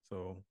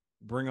 So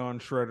bring on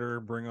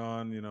Shredder, bring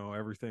on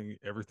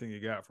everything you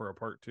got for a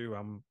part two.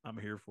 I'm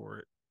here for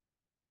it.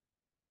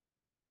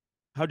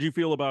 How do you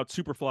feel about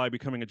Superfly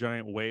becoming a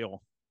giant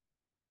whale?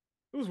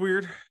 It was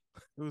weird.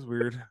 It was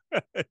weird.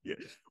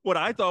 What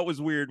I thought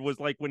was weird was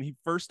like when he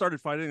first started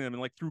fighting them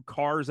and like threw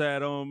cars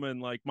at him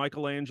and like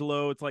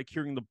Michelangelo, it's like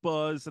hearing the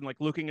buzz and like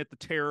looking at the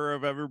terror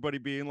of everybody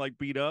being like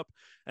beat up.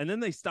 And then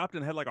they stopped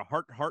and had like a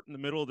heart to heart in the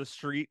middle of the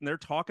street and they're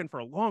talking for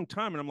a long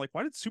time. And I'm like,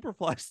 why did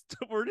Superfly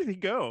stop? Where did he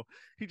go?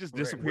 He just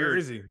Right. Where disappeared.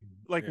 is he?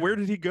 Like, Yeah. where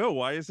did he go?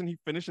 Why isn't he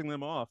finishing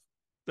them off?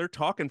 They're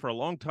talking for a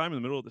long time in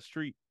the middle of the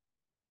street.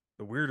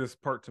 The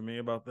weirdest part to me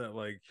about that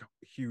like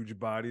huge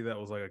body that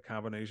was like a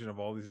combination of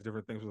all these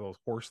different things with those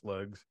horse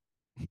legs.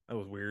 That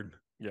was weird.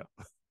 Yeah.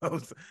 That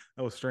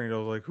was strange. I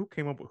was like, who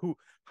came up with who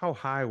how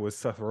high was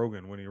Seth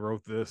Rogen when he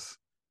wrote this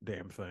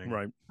damn thing?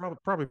 Right.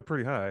 Probably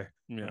pretty high,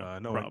 Yeah.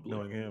 knowing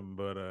Probably. him,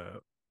 but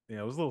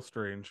yeah, it was a little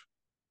strange.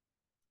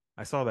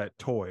 I saw that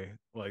toy,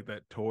 like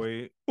that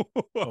toy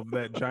of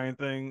that giant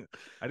thing.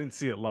 I didn't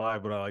see it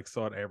live, but I like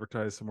saw it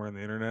advertised somewhere on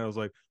the internet. I was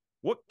like,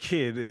 what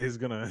kid is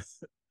gonna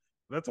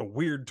that's a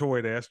weird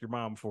toy to ask your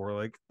mom for.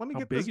 Like, let me How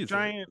get this big is it?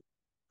 giant,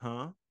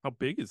 huh? How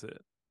big is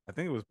it? I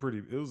think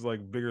it was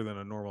like bigger than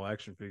a normal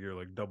action figure,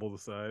 like double the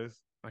size.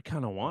 I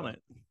kind of want Uh,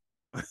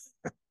 it.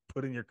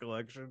 put in your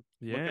collection.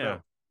 Look it Yeah.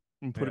 up.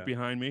 And put it Yeah,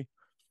 behind me.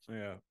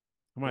 yeah.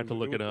 I might have to It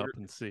look was it up weird.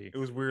 and see. It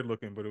was weird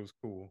looking, but it was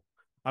cool.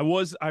 I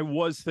was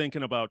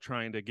thinking about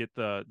trying to get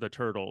the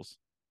turtles.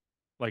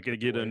 Like to The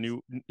get a toys.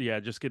 new yeah,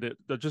 just get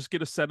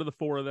a set of the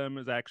four of them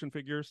as action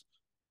figures.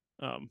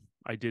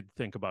 I did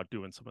think about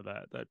doing some of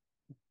that. That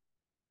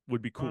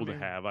would be Well, I cool to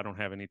mean, have. I don't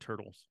have any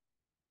turtles.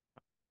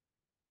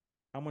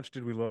 how much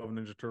did we love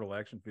Ninja Turtle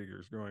action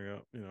figures growing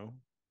up?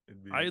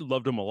 It'd I be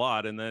loved them a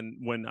lot, and then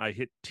when I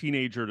hit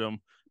teenagerdom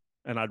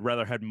and I'd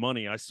rather had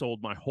money, I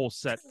sold my whole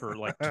set for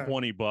like and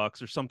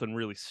 $20 or something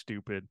really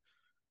stupid.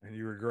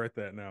 you regret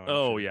that now, I'm Oh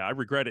sure. yeah, I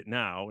regret it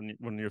now.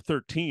 When you're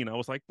 13, I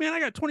was like, man, I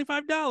got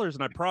 $25,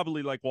 and I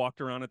probably like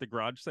walked around at the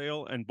garage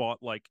sale and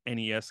bought like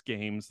NES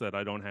games that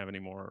I don't have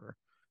anymore.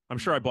 I'm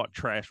sure I Mm, bought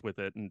trash with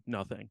it and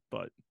nothing,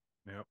 but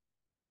yep.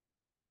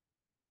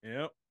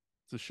 Yep.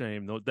 it's a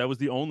shame. Though that was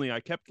the only I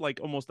kept like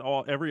almost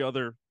all every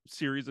other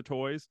series of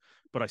toys,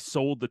 but I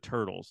sold the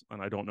turtles,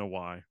 and I don't know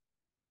why.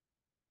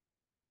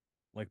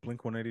 Like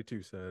Blink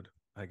 182 said,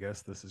 I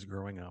guess this is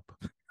growing up.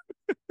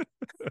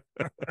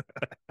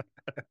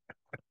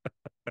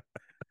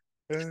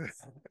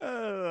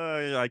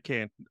 I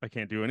can't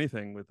do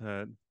anything with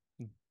that.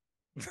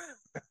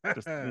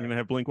 Just I'm gonna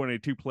have Blink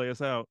 182 play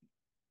us out.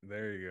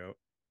 There you go.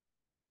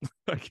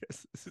 I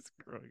guess this is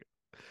growing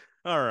up.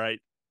 All right,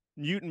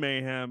 Mutant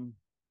Mayhem,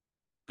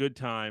 good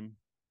time.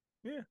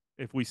 Yeah.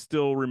 If we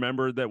still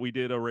remembered that we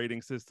did a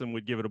rating system,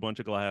 we'd give it a bunch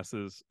of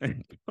glasses.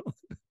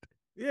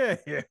 Yeah,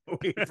 yeah.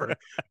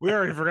 We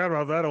already forgot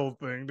about that old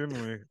thing, didn't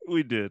we?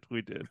 We did.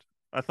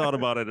 I thought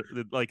about it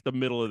like the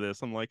middle of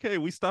this. I'm like, hey,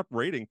 we stopped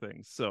rating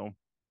things, so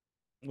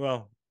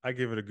Well, I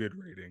give it a good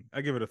rating.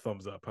 I give it a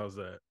thumbs up. How's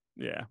that?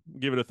 yeah,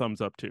 give it a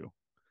thumbs up too.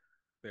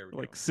 There we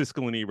Like go.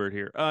 Siskel and Ebert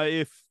here.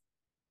 If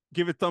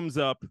give it thumbs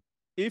up.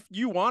 If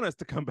you want us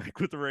to come back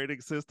with the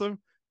rating system,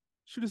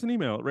 shoot us an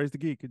email at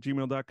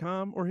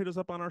raisethegeek@gmail.com or hit us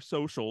up on our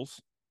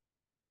socials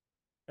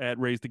at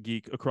Raise the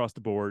Geek across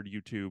the board,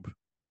 YouTube,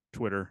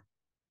 Twitter,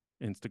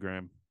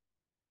 Instagram,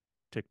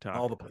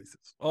 All TikTok, the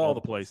places. all All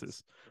the the places.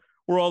 places.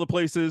 We're all the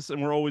places,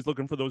 and we're always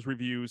looking for those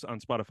reviews on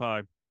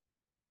Spotify,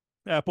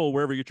 Apple,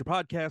 wherever you get your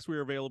podcasts,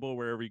 we're available.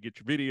 Wherever you get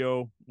your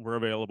video, we're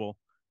available.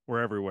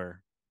 We're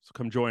everywhere. So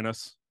come join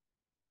us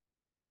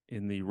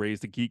in the Raise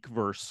the Geek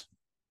verse.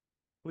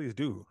 Please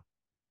do.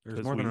 There's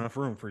 'Cause more than enough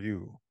room for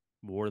you.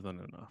 More than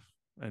enough.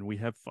 And we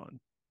have fun.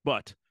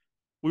 But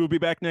we will be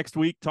back next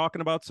week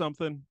talking about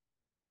something.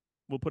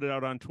 We'll put it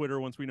out on Twitter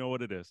once we know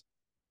what it is.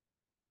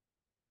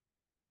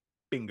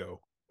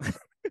 Bingo.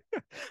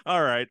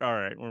 All right.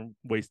 We're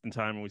wasting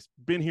time. We've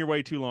been here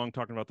way too long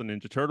talking about the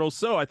Ninja Turtles.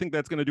 So I think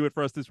that's going to do it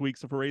for us this week.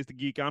 So for Raise the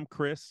Geek, I'm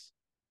Chris.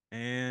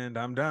 And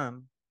I'm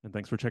Don. And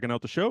thanks for checking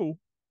out the show.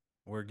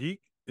 Where geek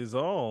is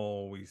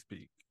all we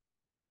speak.